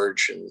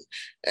reemerge,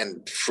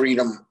 and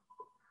freedom,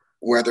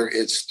 whether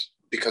it's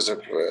because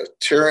of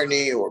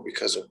tyranny or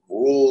because of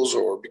rules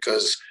or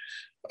because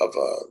of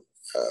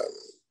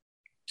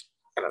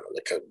I don't know,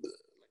 like a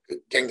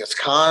Genghis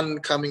Khan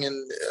coming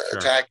and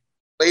attack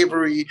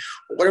slavery,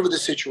 whatever the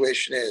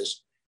situation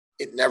is,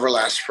 it never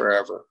lasts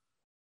forever.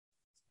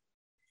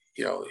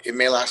 You know, it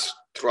may last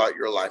throughout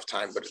your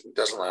lifetime, but it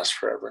doesn't last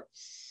forever.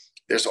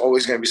 There's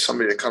always going to be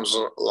somebody that comes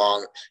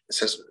along and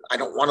says, I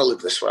don't want to live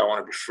this way. I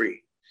want to be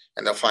free.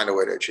 And they'll find a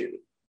way to achieve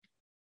it.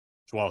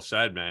 It's well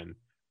said, man.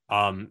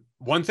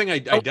 One thing I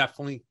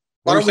definitely...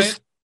 Why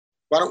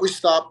don't we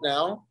stop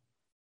now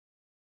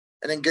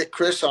and then get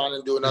Chris on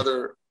and do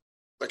another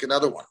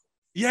one?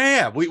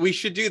 Yeah, we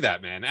should do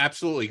that, man.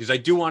 Absolutely, because I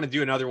do want to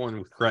do another one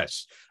with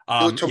Chris.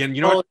 And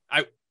you know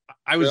what?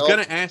 I was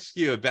going to ask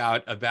you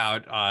about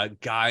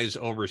guys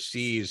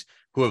overseas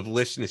who have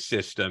listened to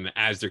System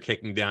as they're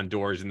kicking down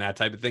doors and that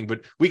type of thing,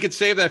 but we could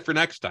save that for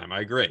next time. I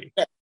agree.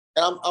 Yeah.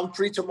 And I'm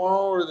free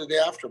tomorrow or the day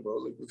after, bro.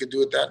 Like, we could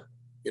do it then.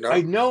 You know,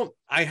 I know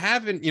I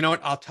haven't. You know what?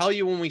 I'll tell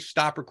you when we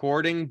stop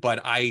recording. But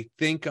I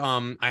think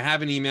I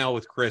have an email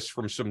with Chris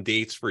from some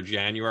dates for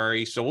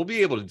January, so we'll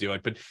be able to do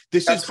it. But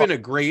this has been a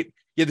great.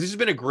 Yeah, this has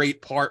been a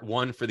great part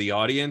one for the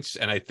audience,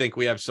 and I think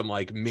we have some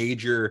like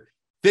major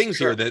things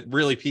here that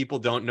really people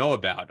don't know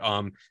about.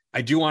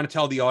 I do want to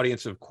tell the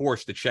audience, of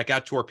course, to check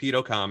out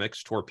Torpedo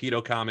Comics,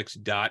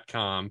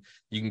 torpedocomics.com.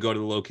 You can go to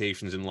the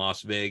locations in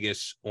Las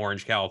Vegas,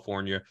 Orange,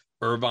 California,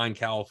 Irvine,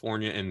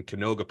 California, and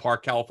Canoga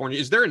Park, California.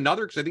 Is there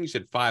another? Because I think you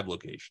said 5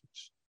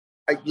 locations.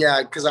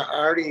 Yeah, because I'm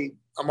already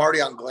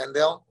on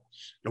Glendale.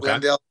 Okay.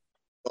 Glendale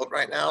built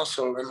right now,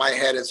 so in my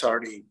head, it's a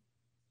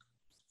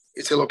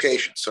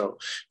location. So,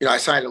 you know, I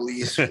signed a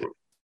lease for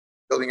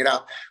building it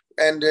out.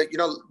 And, you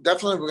know,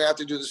 definitely we're going to have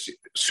to do this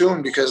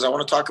soon, because I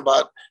want to talk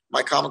about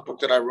my comic book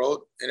that I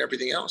wrote and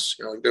everything else.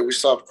 You know, we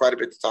still have quite a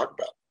bit to talk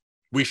about.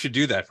 We should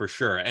do that for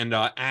sure. And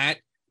at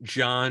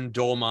John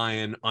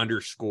Dolmayan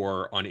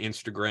 _ on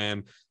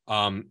Instagram.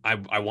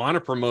 I want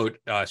to promote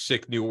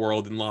Sick New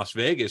World in Las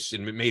Vegas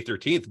in May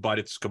 13th, but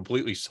it's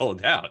completely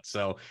sold out.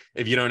 So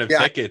if you don't have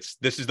tickets,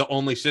 this is the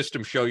only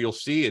System show you'll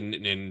see in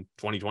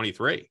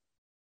 2023.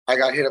 I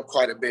got hit up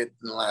quite a bit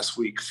in the last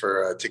week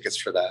for tickets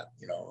for that.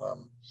 You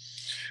know,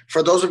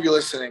 for those of you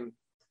listening,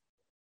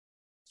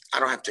 I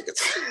don't have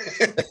tickets.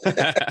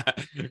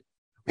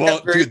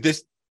 Well, dude,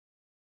 this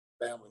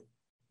family.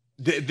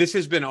 This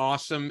has been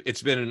awesome.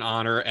 It's been an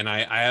honor. And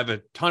I have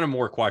a ton of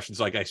more questions,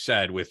 like I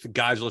said, with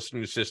guys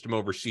listening to System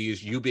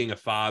overseas, you being a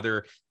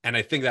father. And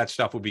I think that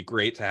stuff would be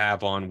great to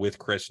have on with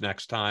Chris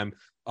next time.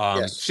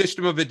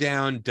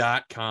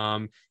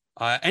 Systemofadown.com.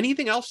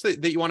 Anything else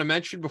that you want to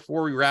mention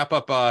before we wrap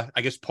up, I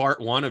guess,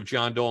 part 1 of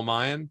John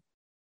Dolmayan?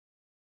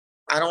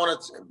 I don't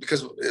want to,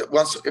 because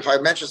if I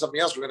mention something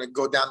else, we're going to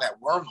go down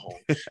that wormhole.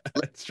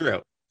 That's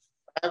true.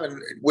 I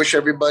wish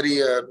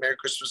everybody a Merry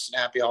Christmas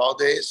and Happy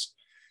Holidays.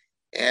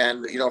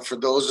 And, you know, for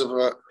those of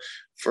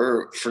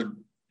for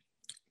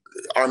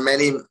our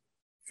many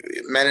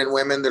men and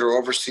women that are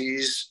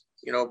overseas,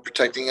 you know,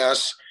 protecting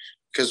us,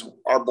 because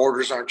our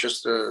borders aren't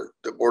just the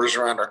borders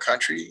around our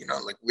country. You know,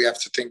 like, we have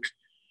to think,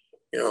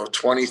 you know,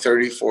 20,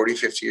 30, 40,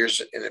 50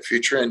 years in the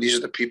future. And these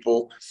are the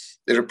people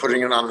that are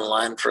putting it on the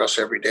line for us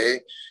every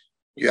day.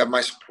 You have my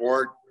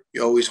support.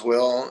 You always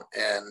will.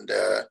 And,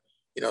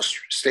 you know,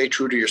 stay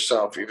true to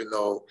yourself. Even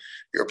though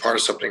you're a part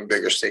of something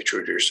bigger, stay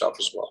true to yourself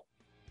as well.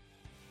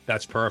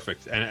 That's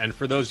perfect. And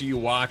for those of you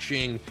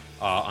watching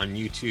on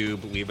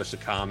YouTube, leave us a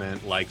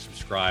comment, like,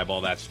 subscribe, all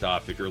that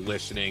stuff. If you're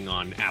listening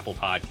on Apple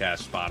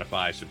Podcasts,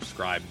 Spotify,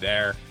 subscribe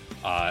there.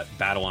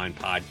 Battleline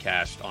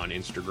Podcast on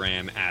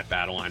Instagram, at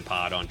Battleline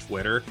Pod on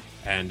Twitter.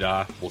 And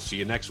we'll see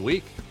you next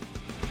week.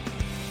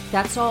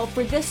 That's all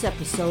for this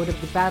episode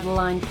of the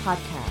Battleline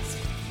Podcast.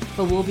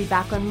 But we'll be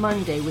back on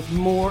Monday with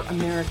more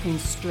American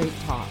Straight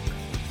Talk.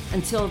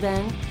 Until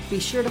then, be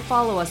sure to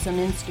follow us on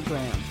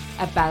Instagram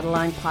at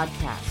Battleline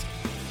Podcast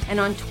and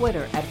on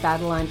Twitter at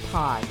Battleline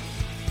Pod.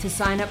 To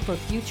sign up for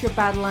future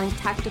Battleline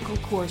tactical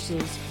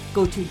courses,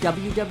 go to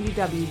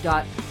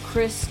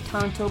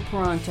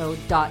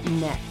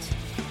www.christantoparanto.net.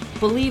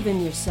 Believe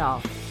in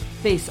yourself,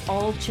 face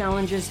all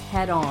challenges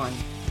head on,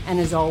 and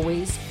as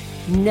always,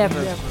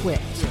 never quit.